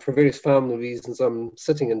 for various family reasons, I'm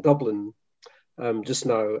sitting in Dublin just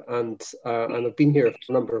now, and I've been here for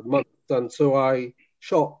a number of months. And so I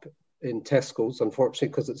shop in Tesco's, unfortunately,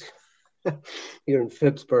 because it's here in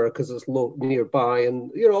Phibsborough, because it's nearby,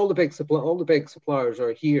 and all the big suppliers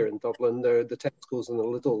are here in Dublin. They're the Tesco's and the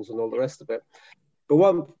Lidl's and all the rest of it. But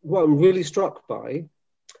what I'm really struck by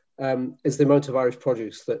is the amount of Irish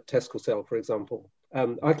produce that Tesco sell, for example.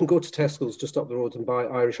 I can go to Tesco's just up the road and buy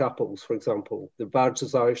Irish apples, for example. They're badged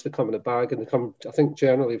as Irish. They come in a bag, and they come, I think,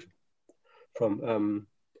 generally from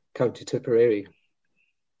County Tipperary.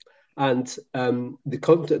 And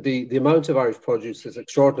the amount of Irish produce is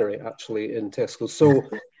extraordinary, actually, in Tesco. So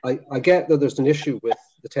I get that there's an issue with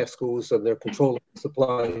the Tesco's and they're controlling the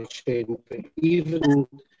supply chain. But even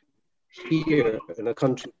here in a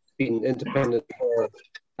country that's been independent for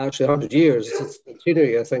actually 100 years, it's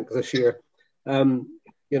centenary, I think, this year,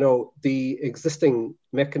 the existing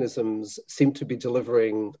mechanisms seem to be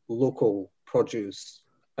delivering local produce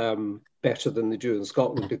better than they do in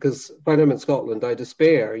Scotland, because when I'm in Scotland, I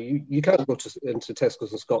despair. You can't go into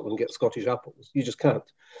Tesco's in Scotland and get Scottish apples. You just can't,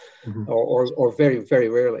 or very, very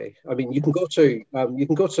rarely. I mean, you can go to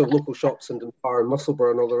local shops in Dunbar and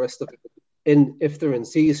Musselburgh and all the rest of it. If they're in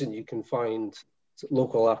season, you can find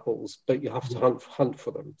local apples, but you have to hunt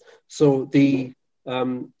for them. So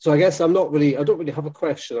I guess I don't really have a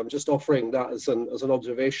question. I'm just offering that as an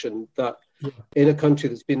observation that in a country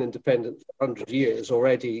that's been independent for 100 years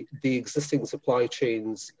already, the existing supply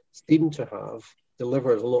chains seem to have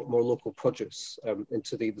delivered a lot more local produce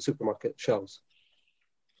into the supermarket shelves.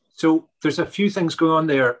 So there's a few things going on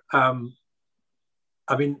there.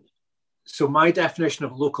 So my definition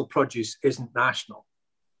of local produce isn't national.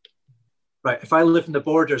 Right, if I live in the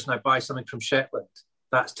borders and I buy something from Shetland,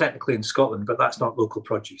 that's technically in Scotland, but that's not local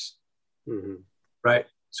produce, right?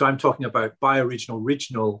 So I'm talking about bioregional,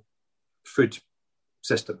 regional food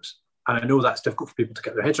systems. And I know that's difficult for people to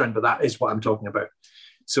get their heads around, but that is what I'm talking about.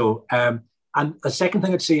 So, and the second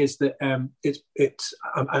thing I'd say is that it's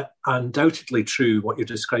undoubtedly true what you're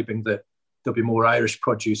describing, that there'll be more Irish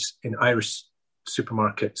produce in Irish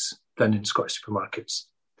supermarkets than in Scottish supermarkets.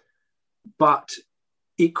 But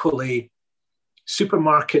equally,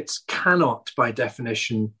 supermarkets cannot, by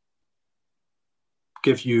definition,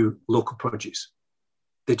 give you local produce.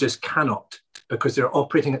 They just cannot, because they're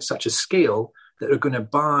operating at such a scale that they're going to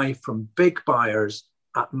buy from big buyers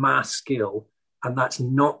at mass scale, and that's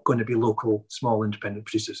not going to be local, small, independent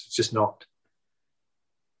producers. It's just not.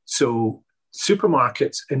 So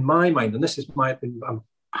supermarkets, in my mind, and I'm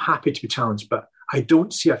happy to be challenged, but I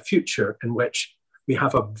don't see a future in which we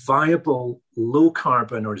have a viable low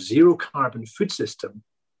carbon or zero carbon food system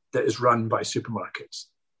that is run by supermarkets.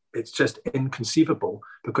 It's just inconceivable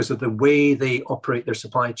because of the way they operate their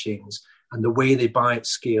supply chains and the way they buy at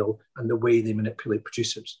scale and the way they manipulate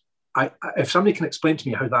producers. If somebody can explain to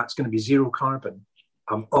me how that's going to be zero carbon,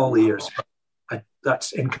 I'm all ears.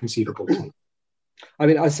 That's inconceivable to me. I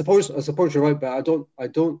mean, I suppose you're right, but I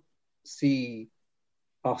don't see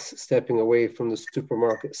us stepping away from the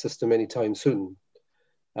supermarket system anytime soon.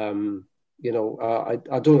 I don't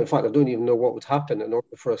even know what would happen in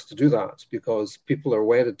order for us to do that, because people are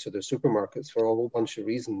wedded to their supermarkets for a whole bunch of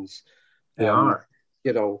reasons. They are.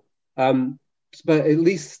 But at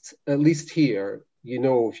least here,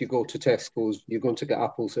 if you go to Tesco's, you're going to get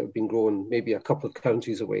apples that have been grown maybe a couple of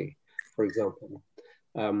counties away, for example.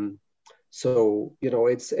 So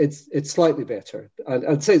it's slightly better, and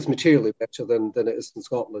I'd say it's materially better than it is in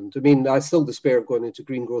Scotland. I mean, I still despair of going into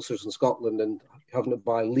greengrocers in Scotland and having to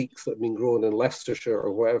buy leeks that have been grown in Leicestershire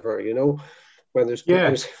or wherever, when there's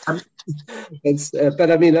but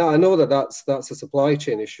I mean, I know that's a supply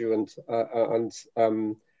chain issue, and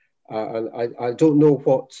I don't know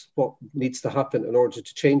what needs to happen in order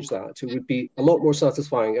to change that. It would be a lot more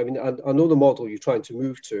satisfying. I mean, I know the model you're trying to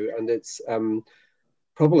move to, and it's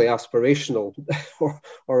probably aspirational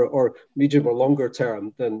or medium or longer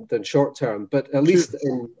term than short term, but at least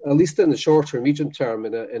in the short or medium term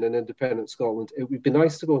in an independent Scotland, it would be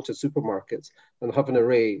nice to go into supermarkets and have an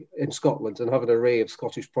array in Scotland and have an array of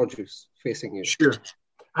Scottish produce facing you. Sure.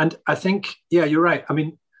 And I think, you're right. I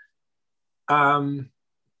mean,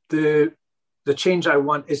 the change I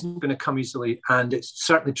want isn't going to come easily, and it's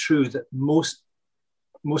certainly true that most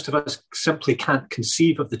of us simply can't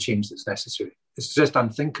conceive of the change that's necessary. It's just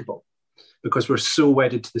unthinkable because we're so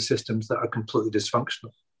wedded to the systems that are completely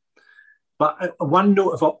dysfunctional. But one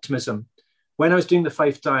note of optimism, when I was doing the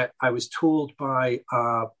Fife diet, I was told by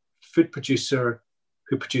a food producer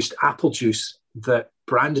who produced apple juice that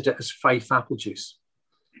branded it as Fife apple juice.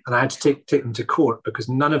 And I had to take them to court because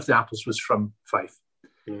none of the apples was from Fife.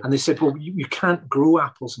 Yeah. And they said, well, you can't grow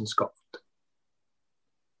apples in Scotland.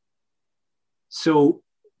 So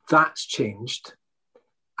that's changed.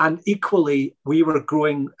 And equally, we were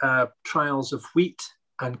growing trials of wheat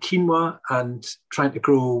and quinoa and trying to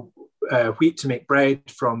grow wheat to make bread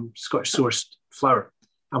from Scottish sourced flour.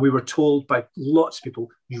 And we were told by lots of people,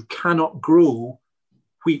 you cannot grow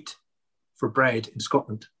wheat for bread in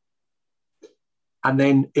Scotland. And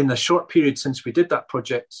then in the short period since we did that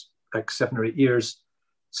project, like 7 or 8 years,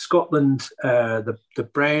 Scotland, the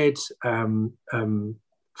bread,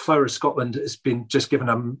 Flour of Scotland has been just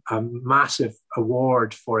given a massive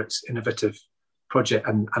award for its innovative project,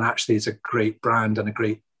 and actually it's a great brand and a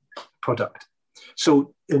great product.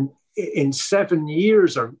 So in 7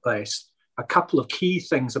 years or less, a couple of key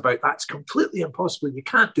things about that's completely impossible, you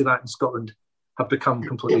can't do that in Scotland, have become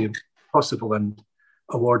completely impossible and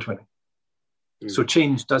award-winning. So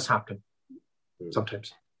change does happen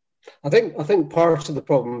sometimes. I think part of the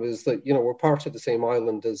problem is that, you know, we're part of the same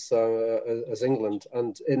island as England,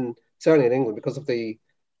 and certainly in England, because of the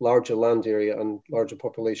larger land area and larger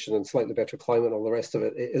population and slightly better climate and all the rest of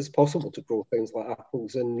it, it is possible to grow things like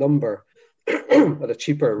apples in number at a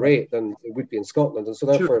cheaper rate than it would be in Scotland. And so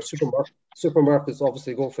therefore supermarkets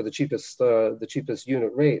obviously go for the cheapest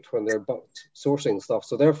unit rate when they're sourcing stuff.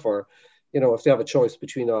 So therefore, you know, if they have a choice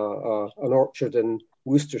between an orchard in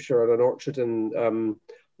Worcestershire and an orchard in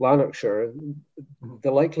Lanarkshire, the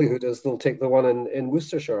likelihood is they'll take the one in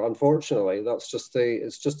Worcestershire. Unfortunately, it's just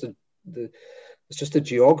the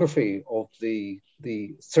geography of the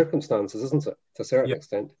circumstances, isn't it, to a certain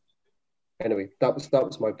extent? Anyway, that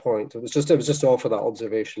was my point. It was just to offer that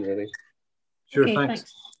observation, really. Sure, okay,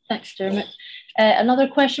 thanks, Dermot. Another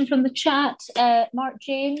question from the chat, Mark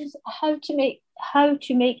James: how to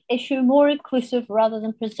make issue more inclusive rather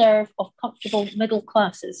than preserve of comfortable middle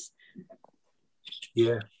classes?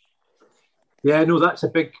 No, that's a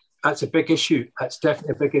big issue. That's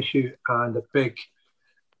definitely a big issue and a big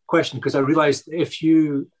question, because I realised if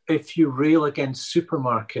you rail against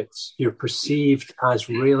supermarkets, you're perceived as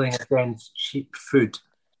railing against cheap food,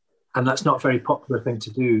 and that's not a very popular thing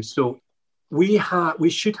to do. So we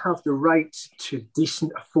should have the right to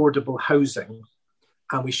decent, affordable housing,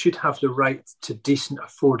 and we should have the right to decent,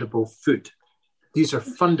 affordable food. These are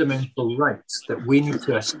fundamental rights that we need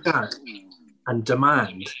to establish and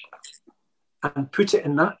demand. And put it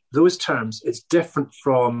in those terms, it's different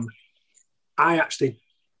from, I actually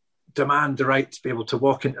demand the right to be able to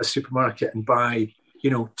walk into a supermarket and buy,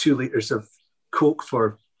 2 litres of Coke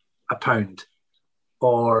for £1,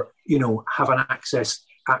 or, have an access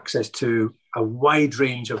to a wide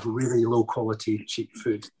range of really low quality, cheap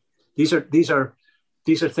food. These are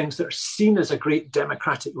things that are seen as a great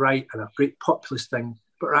democratic right and a great populist thing,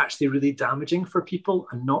 but are actually really damaging for people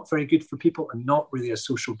and not very good for people and not really a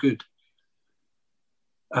social good.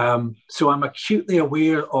 So I'm acutely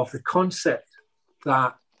aware of the concept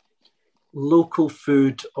that local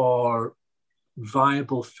food or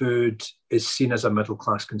viable food is seen as a middle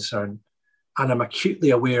class concern. And I'm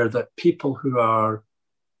acutely aware that people who are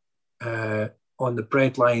on the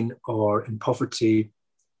breadline or in poverty,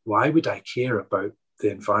 why would I care about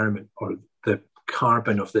the environment or the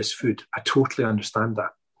carbon of this food? I totally understand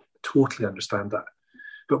that.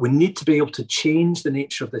 But we need to be able to change the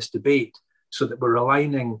nature of this debate so that we're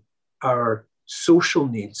aligning our social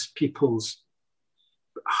needs, people's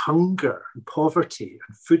hunger and poverty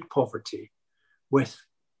and food poverty, with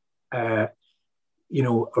our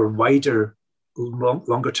wider,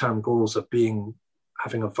 longer term goals of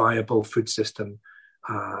having a viable food system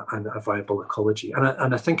and a viable ecology.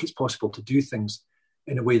 And I think it's possible to do things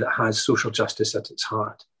in a way that has social justice at its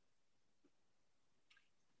heart.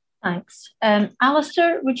 Thanks.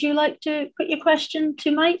 Alistair, would you like to put your question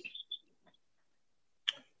to Mike?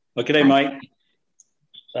 Well, good day, Mike.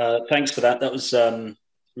 Thanks for that. That was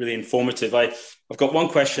really informative. I've got one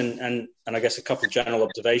question and I guess a couple of general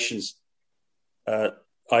observations.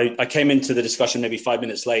 I came into the discussion maybe 5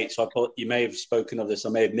 minutes late, so you may have spoken of this, I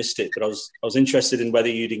may have missed it, but I was interested in whether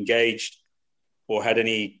you'd engaged or had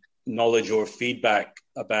any knowledge or feedback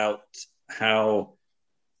about how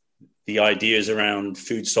the ideas around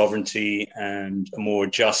food sovereignty and a more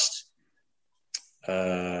just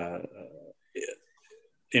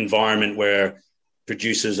environment where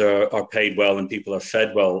producers are paid well and people are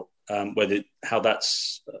fed well, how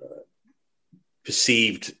that's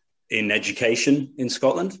perceived in education in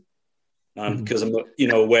Scotland, because I'm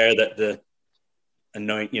aware that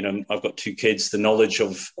I've got 2 kids, the knowledge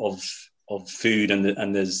of food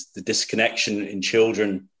and there's the disconnection in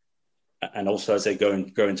children, and also as they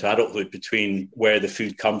grow into adulthood, between where the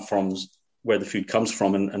food comes from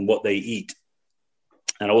and what they eat.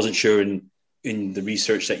 And I wasn't sure in the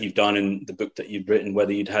research that you've done in the book that you've written,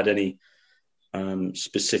 whether you'd had any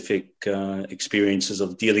specific experiences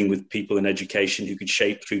of dealing with people in education who could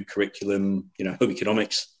shape food curriculum, home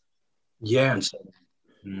economics. Yeah.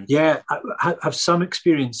 I have some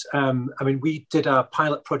experience. We did a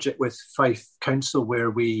pilot project with Fife Council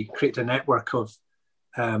where we created a network of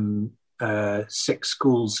 6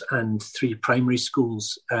 schools and 3 primary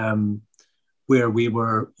schools, where we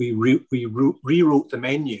rewrote the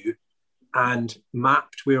menu and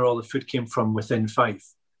mapped where all the food came from within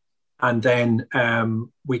Fife. And then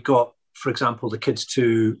we got, for example, the kids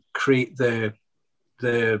to create the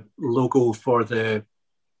logo for the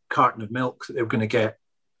carton of milk that they were going to get,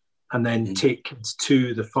 and then take kids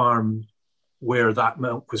to the farm where that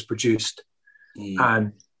milk was produced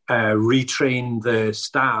and retrain the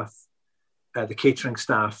staff, the catering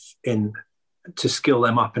staff, to skill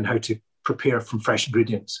them up in how to prepare from fresh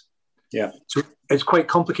ingredients. Yeah. So it's quite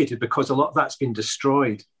complicated because a lot of that's been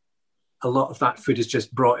destroyed. A lot of that food is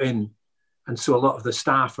just brought in. And so a lot of the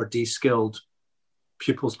staff are de-skilled.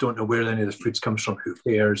 Pupils don't know where any of the foods comes from. Who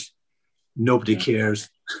cares? Nobody cares.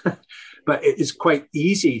 But it is quite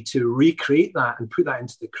easy to recreate that and put that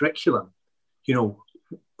into the curriculum. You know,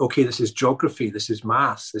 okay, this is geography, this is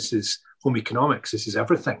maths, this is home economics, this is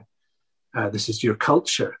everything. This is your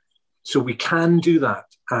culture. So we can do that.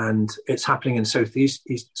 And it's happening in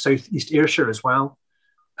Southeast Ayrshire as well.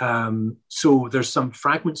 So there's some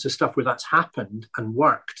fragments of stuff where that's happened and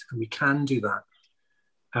worked, and we can do that.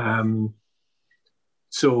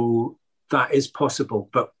 So that is possible,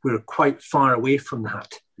 but we're quite far away from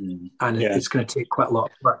that. And it's going to take quite a lot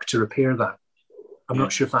of work to repair that. I'm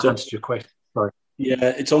not sure if that answered your question. Sorry.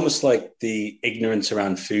 Yeah, it's almost like the ignorance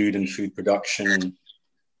around food and food production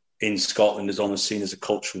in Scotland is almost seen as a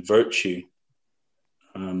cultural virtue,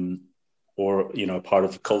 or, you know, part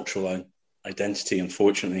of the cultural identity,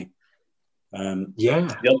 unfortunately.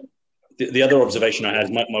 The other observation I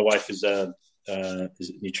had, my wife is a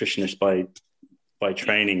nutritionist by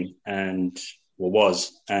training, and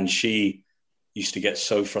she used to get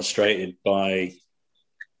so frustrated by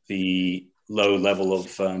the low level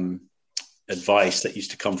of advice that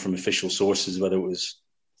used to come from official sources, whether it was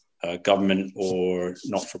government or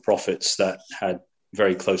not-for-profits that had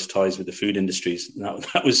very close ties with the food industries. And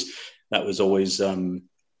that was always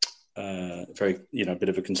very, you know, a bit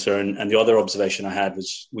of a concern. And the other observation I had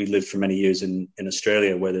was we lived for many years in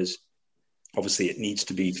Australia, where there's obviously it needs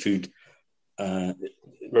to be food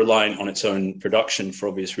reliant on its own production for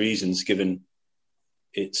obvious reasons, given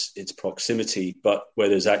its proximity, but where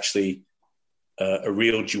there's actually a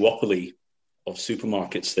real duopoly of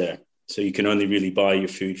supermarkets there. So you can only really buy your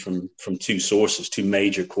food from two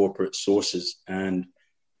major corporate sources, and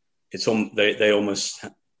they almost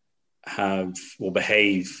have or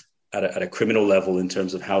behave at a criminal level in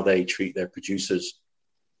terms of how they treat their producers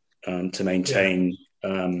to maintain.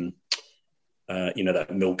 You know,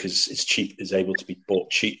 that milk is able to be bought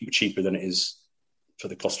cheaper than it is for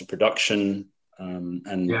the cost of production,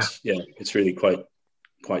 it's really quite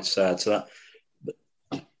sad. So that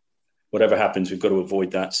whatever happens, we've got to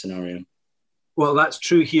avoid that scenario. Well, that's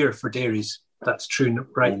true here for dairies. That's true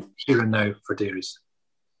right here and now for dairies.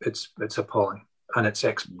 It's appalling, and it's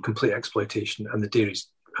complete exploitation. And the dairies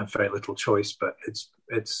have very little choice, but it's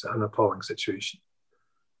an appalling situation.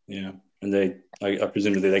 Yeah, and I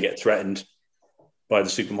presumably they get threatened by the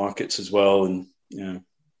supermarkets as well, and and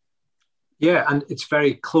it's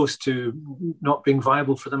very close to not being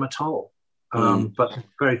viable for them at all. But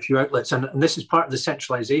very few outlets, and this is part of the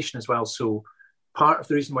centralisation as well. So part of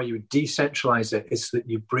the reason why you would decentralise it is that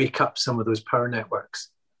you break up some of those power networks,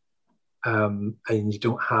 and you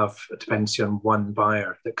don't have a dependency on one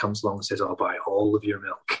buyer that comes along and says, "I'll buy all of your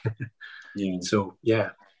milk." So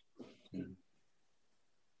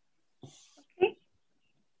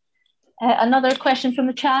Another question from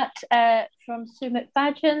the chat from Sumit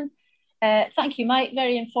Bajan. Thank you, Mike.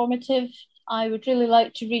 Very informative. I would really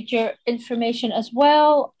like to read your information as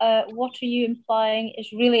well. What are you implying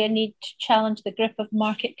is really a need to challenge the grip of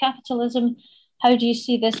market capitalism? How do you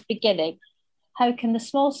see this beginning? How can the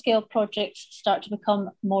small-scale projects start to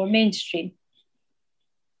become more mainstream?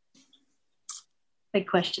 Big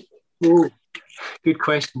question. Oh, good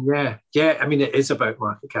question. Yeah. I mean, it is about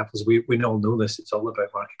market capitalism. We all know this. It's all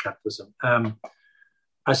about market capitalism.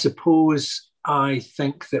 I suppose I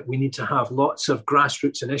think that we need to have lots of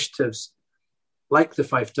grassroots initiatives like the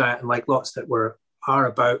Fife Diet and like lots that are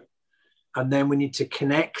about, and then we need to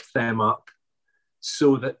connect them up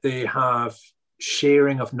so that they have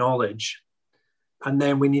sharing of knowledge, and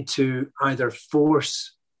then we need to either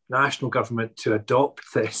force national government to adopt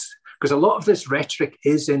this, because a lot of this rhetoric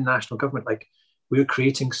is in national government, like we're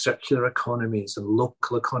creating circular economies and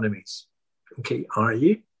local economies. Okay, are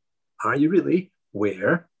you really?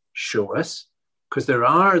 Where? Show us, because there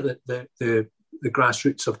are the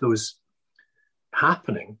grassroots of those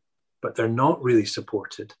happening, but they're not really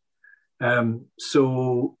supported.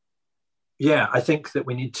 So I think that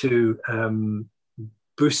we need to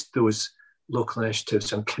boost those local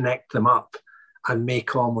initiatives and connect them up and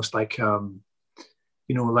make almost like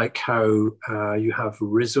like how you have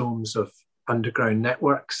rhizomes of underground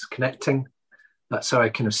networks connecting. That's how I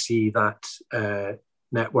kind of see that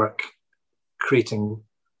network creating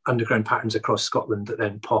underground patterns across Scotland that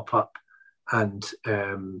then pop up and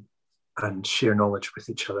share knowledge with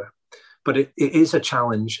each other. But it is a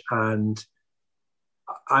challenge, and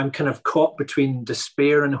I'm kind of caught between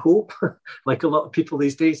despair and hope, like a lot of people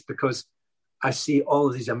these days, because I see all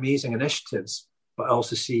of these amazing initiatives, but I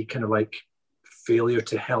also see kind of like failure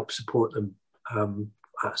to help support them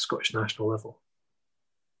at a Scottish national level.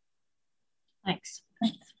 Thanks.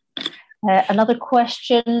 Another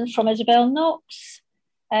question from Isabel Knox.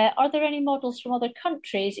 Are there any models from other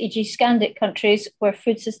countries, e.g. Scandic countries, where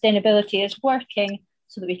food sustainability is working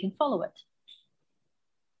so that we can follow it?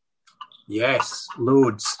 Yes,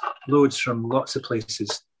 loads from lots of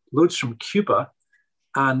places. Loads from Cuba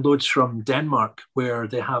and loads from Denmark, where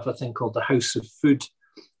they have a thing called the House of Food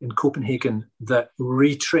in Copenhagen that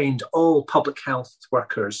retrained all public health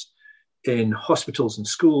workers in hospitals and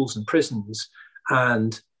schools and prisons.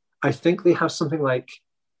 And I think they have something like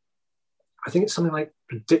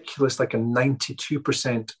ridiculous, like a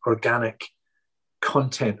 92% organic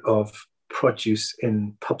content of produce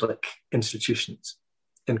in public institutions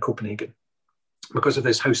in Copenhagen, because of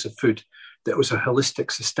this House of Food that was a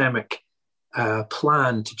holistic, systemic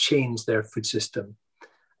plan to change their food system.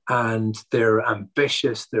 And they're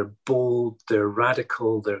ambitious, they're bold, they're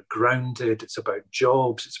radical, they're grounded. It's about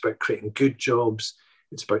jobs, it's about creating good jobs,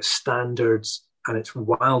 it's about standards, and it's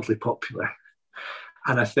wildly popular.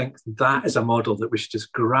 And I think that is a model that we should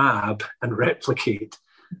just grab and replicate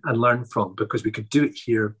and learn from, because we could do it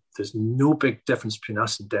here. There's no big difference between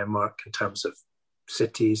us and Denmark in terms of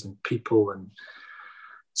cities and people. And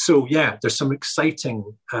so, yeah, there's some exciting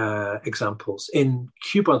examples. In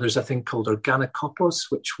Cuba, there's a thing called Organicopos,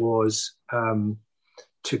 which was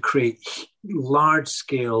to create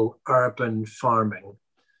large-scale urban farming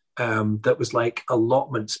that was like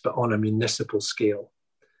allotments, but on a municipal scale.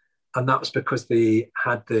 And that was because they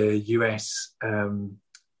had the US ban,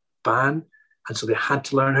 and so they had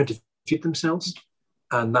to learn how to feed themselves.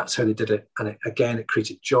 And that's how they did it. And it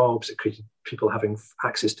created jobs, it created people having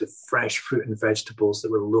access to fresh fruit and vegetables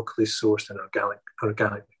that were locally sourced and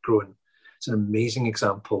organically grown. It's an amazing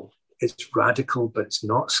example. It's radical, but it's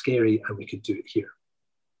not scary, and we could do it here.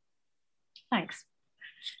 Thanks.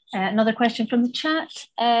 Another question from the chat.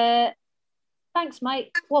 Thanks,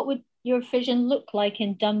 Mike. What would your vision look like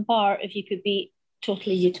in Dunbar if you could be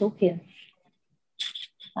totally utopian?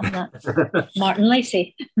 And that's Martin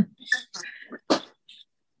Lacey.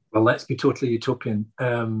 Well, let's be totally utopian.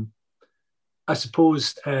 I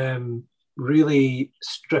suppose really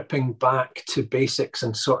stripping back to basics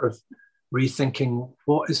and sort of rethinking,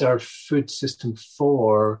 what is our food system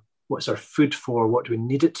for? What's our food for? What do we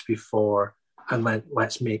need it to be for? And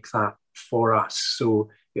let's make that for us. So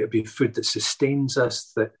it would be food that sustains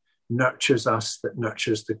us, that nurtures us, that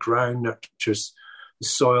nurtures the ground, nurtures the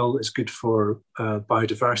soil, is good for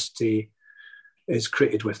biodiversity, is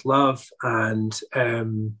created with love, and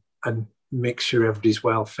make sure everybody's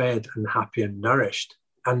well fed and happy and nourished.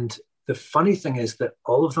 And the funny thing is that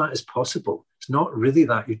all of that is possible. It's not really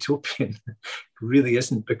that utopian. It really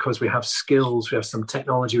isn't, because we have skills, we have some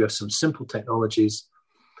technology, we have some simple technologies,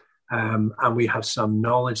 and we have some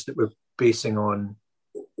knowledge that we're basing on.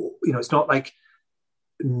 You know, it's not like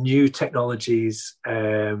new technologies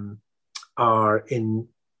are in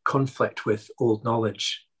conflict with old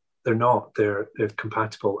knowledge. They're not. They're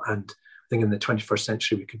compatible. And I think in the 21st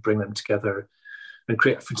century, we could bring them together and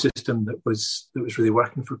create a food system that was really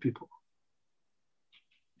working for people.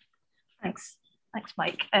 Thanks,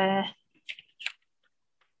 Mike. A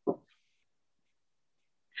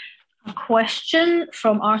question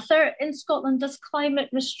from Arthur. In Scotland, does climate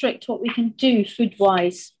restrict what we can do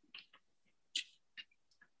food-wise?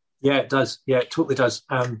 Yeah, it does. Yeah, it totally does.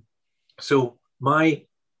 So my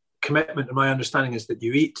commitment and my understanding is that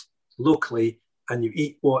you eat locally and you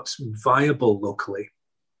eat what's viable locally.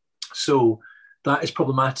 So that is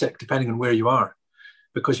problematic depending on where you are,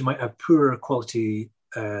 because you might have poorer quality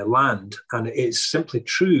land. And it's simply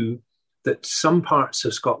true that some parts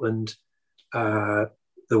of Scotland, the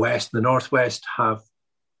west and the northwest, have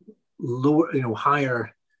lower,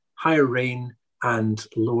 higher rain and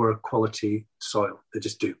lower quality soil. They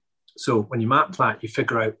just do. So when you map that, you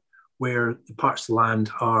figure out where the parts of the land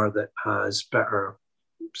are that has better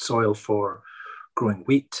soil for growing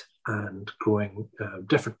wheat and growing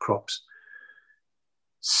different crops.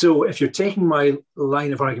 So if you're taking my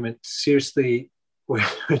line of argument seriously,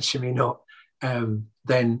 which you may not,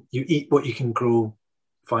 then you eat what you can grow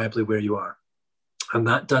viably where you are. And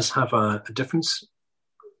that does have a difference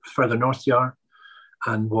further north you are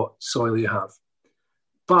and what soil you have.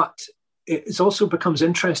 But it also becomes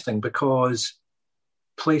interesting because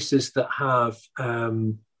places that have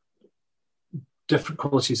different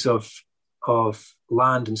qualities of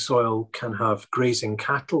land and soil can have grazing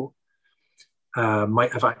cattle,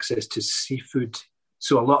 might have access to seafood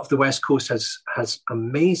So a lot of the West Coast has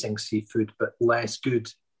amazing seafood, but less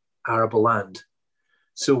good arable land.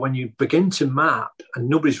 So when you begin to map, and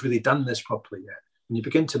nobody's really done this properly yet, when you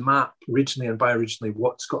begin to map regionally and bioregionally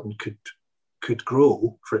what Scotland could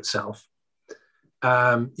grow for itself,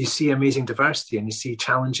 you see amazing diversity and you see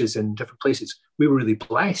challenges in different places. We were really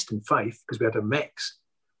blessed in Fife because we had a mix,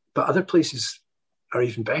 but other places are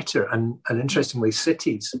even better. And interestingly,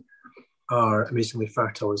 cities are amazingly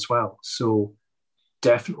fertile as well. So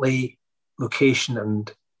definitely location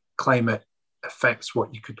and climate affects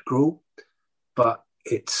what you could grow, but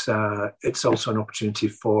it's also an opportunity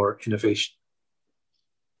for innovation.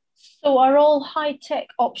 So are all high-tech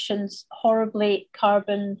options horribly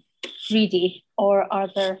carbon greedy, or are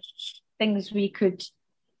there things we could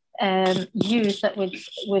use that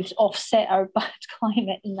would offset our bad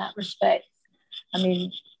climate in that respect? I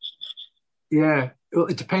mean... Yeah, well,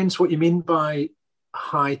 it depends what you mean by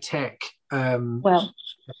high-tech. Well,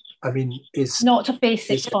 I mean, is not a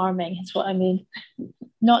basic farming is what I mean.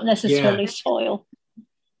 Not necessarily soil.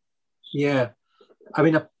 Yeah, I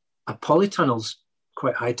mean, a polytunnel's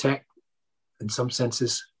quite high-tech in some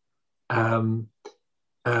senses. I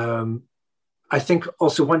think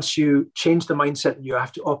also once you change the mindset and you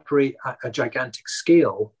have to operate at a gigantic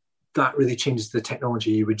scale, that really changes the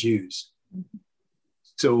technology you would use. Mm-hmm.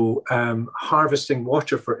 So harvesting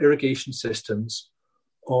water for irrigation systems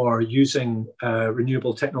or using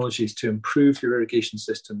renewable technologies to improve your irrigation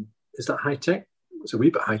system, is that high-tech? It's a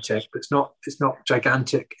wee bit high-tech, but it's not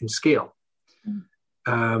gigantic in scale.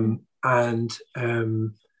 Mm-hmm.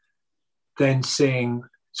 Then saying,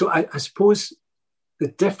 so I suppose the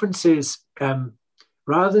difference is,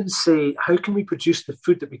 rather than say, how can we produce the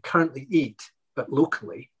food that we currently eat, but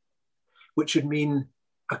locally, which would mean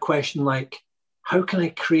a question like, how can I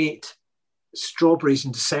create strawberries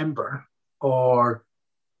in December or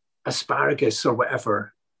asparagus or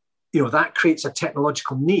whatever? You know, that creates a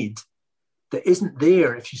technological need that isn't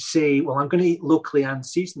there if you say, well, I'm going to eat locally and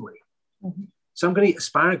seasonally. Mm-hmm. So I'm going to eat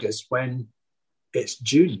asparagus when it's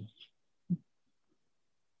June.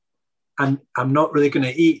 And I'm not really going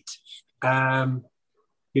to eat,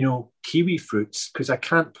 kiwi fruits because I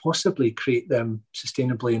can't possibly create them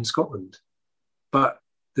sustainably in Scotland. But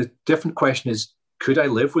the different question is, could I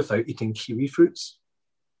live without eating kiwi fruits?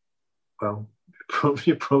 Well,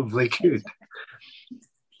 you probably could.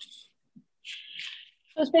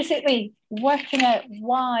 So it's basically working out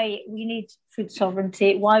why we need food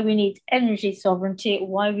sovereignty, why we need energy sovereignty,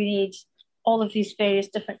 why we need all of these various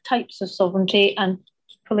different types of sovereignty, and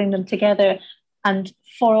pulling them together. And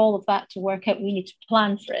for all of that to work out, we need to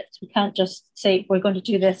plan for it. We can't just say we're going to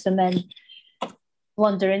do this and then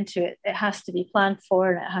blunder into it. It has to be planned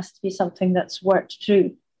for, and it has to be something that's worked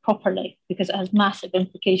through properly, because it has massive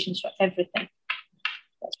implications for everything.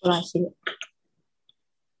 That's what I see it.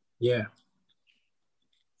 Yeah.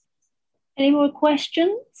 Any more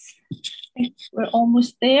questions? I think we're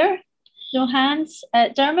almost there. No hands.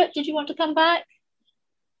 Dermot, did you want to come back?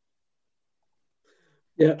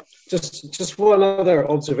 Yeah, just one other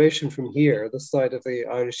observation from here, this side of the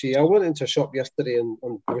Irish Sea. I went into a shop yesterday and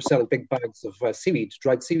they were selling big bags of seaweed,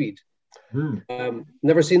 dried seaweed.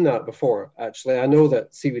 Never seen that before, actually. I know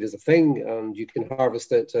that seaweed is a thing and you can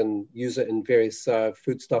harvest it and use it in various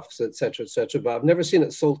foodstuffs, etc., but I've never seen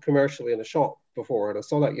it sold commercially in a shop before, and I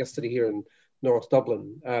saw that yesterday here in North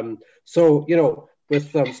Dublin. So, you know,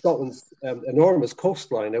 with Scotland's enormous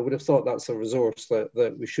coastline, I would have thought that's a resource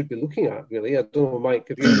that we should be looking at, really. I don't know, Mike,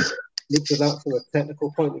 have you looked at that from a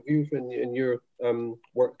technical point of view in your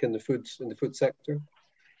work in the food sector?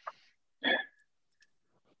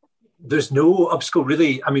 There's no obstacle,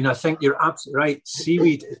 really. I mean, I think you're absolutely right.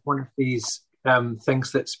 Seaweed is one of these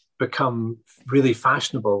things that's become really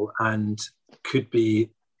fashionable and could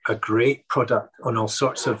be a great product on all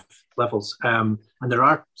sorts of levels. And there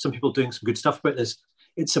are some people doing some good stuff about this.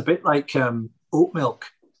 It's a bit like oat milk.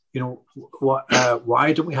 You know,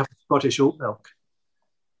 why don't we have Scottish oat milk?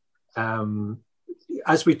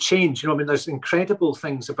 As we change, you know, I mean, there's incredible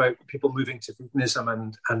things about people moving to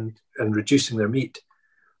veganism and reducing their meat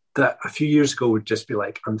that a few years ago would just be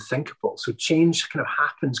like unthinkable. So change kind of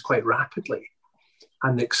happens quite rapidly.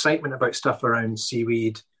 And the excitement about stuff around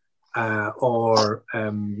seaweed or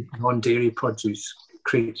non-dairy produce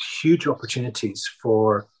creates huge opportunities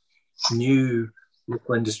for new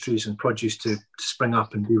local industries and produce to spring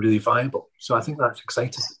up and be really viable. So I think that's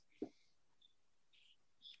exciting.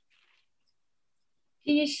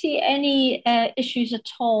 Do you see any issues at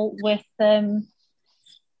all with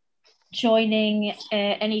joining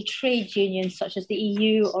any trade unions such as the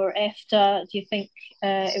EU or EFTA? Do you think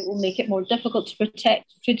it will make it more difficult to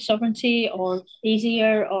protect food sovereignty, or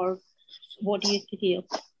easier, or What do you feel?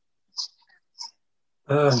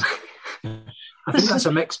 I think that's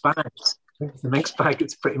a mixed bag. I think it's a mixed bag.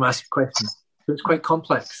 It's a pretty massive question. So it's quite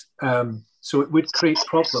complex. So it would create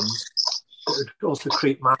problems, but it would also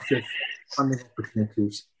create massive funding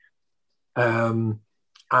opportunities. And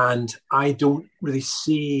I don't really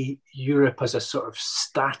see Europe as a sort of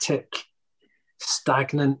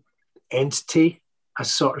stagnant entity. I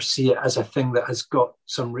sort of see it as a thing that has got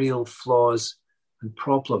some real flaws and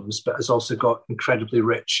problems, but has also got incredibly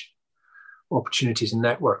rich opportunities and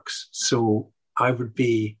networks. So I would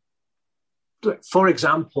be, for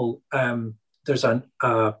example, there's a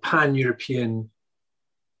pan-European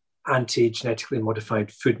anti-genetically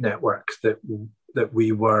modified food network that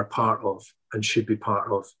we were part of and should be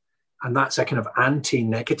part of. And that's a kind of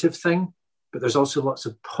anti-negative thing, but there's also lots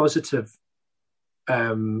of positive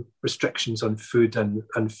restrictions on food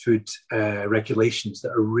and food regulations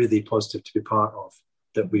that are really positive to be part of,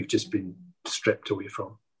 that we've just been stripped away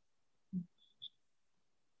from.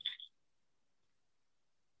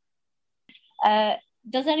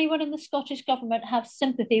 Does anyone in the Scottish Government have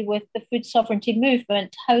sympathy with the food sovereignty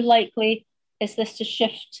movement? How likely is this to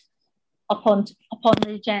shift upon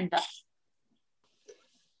the agenda?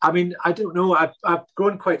 I mean, I don't know. I've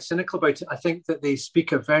grown quite cynical about it. I think that they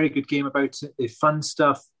speak a very good game about it. They fund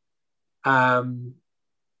stuff. But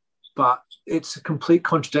it's a complete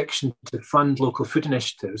contradiction to fund local food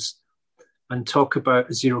initiatives and talk about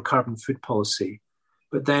a zero carbon food policy,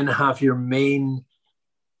 but then have your main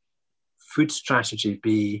food strategy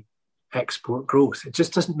be export growth. It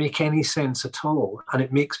just doesn't make any sense at all. And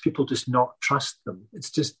it makes people just not trust them. It's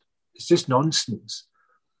just nonsense.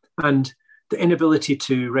 And the inability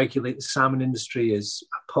to regulate the salmon industry is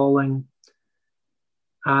appalling.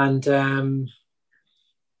 And I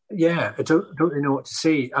don't really know what to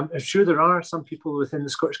say. I'm sure there are some people within the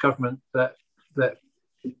Scottish Government that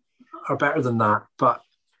are better than that. But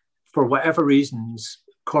for whatever reasons,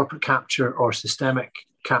 corporate capture or systemic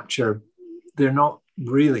capture, they're not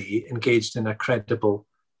really engaged in a credible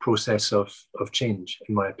process of change,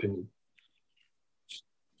 in my opinion.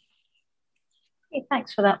 Okay,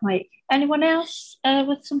 thanks for that, Mike. Anyone else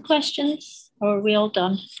with some questions, or are we all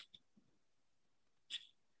done?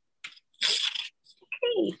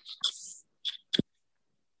 Okay.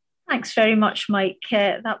 Thanks very much, Mike.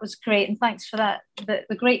 That was great, and thanks for that.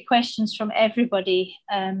 The great questions from everybody.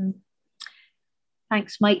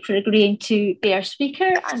 Thanks, Mike, for agreeing to be our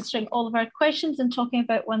speaker, answering all of our questions and talking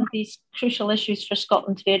about one of these crucial issues for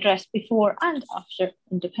Scotland to be addressed before and after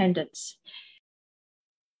independence.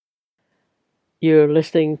 You're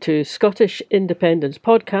listening to Scottish Independence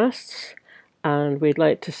Podcasts, and we'd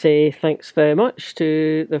like to say thanks very much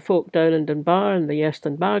to the folk down in Dunbar and the Yes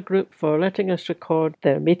Dunbar group for letting us record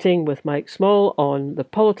their meeting with Mike Small on the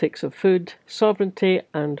politics of food sovereignty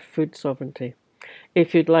and food sovereignty.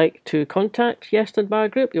 If you'd like to contact Yes Dunbar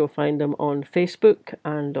Group, you'll find them on Facebook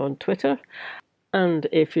and on Twitter. And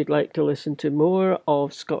if you'd like to listen to more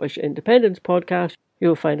of Scottish Independence Podcast,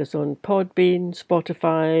 you'll find us on Podbean,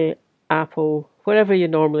 Spotify, Apple, wherever you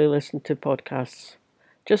normally listen to podcasts.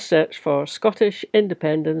 Just search for Scottish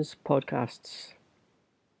Independence Podcasts.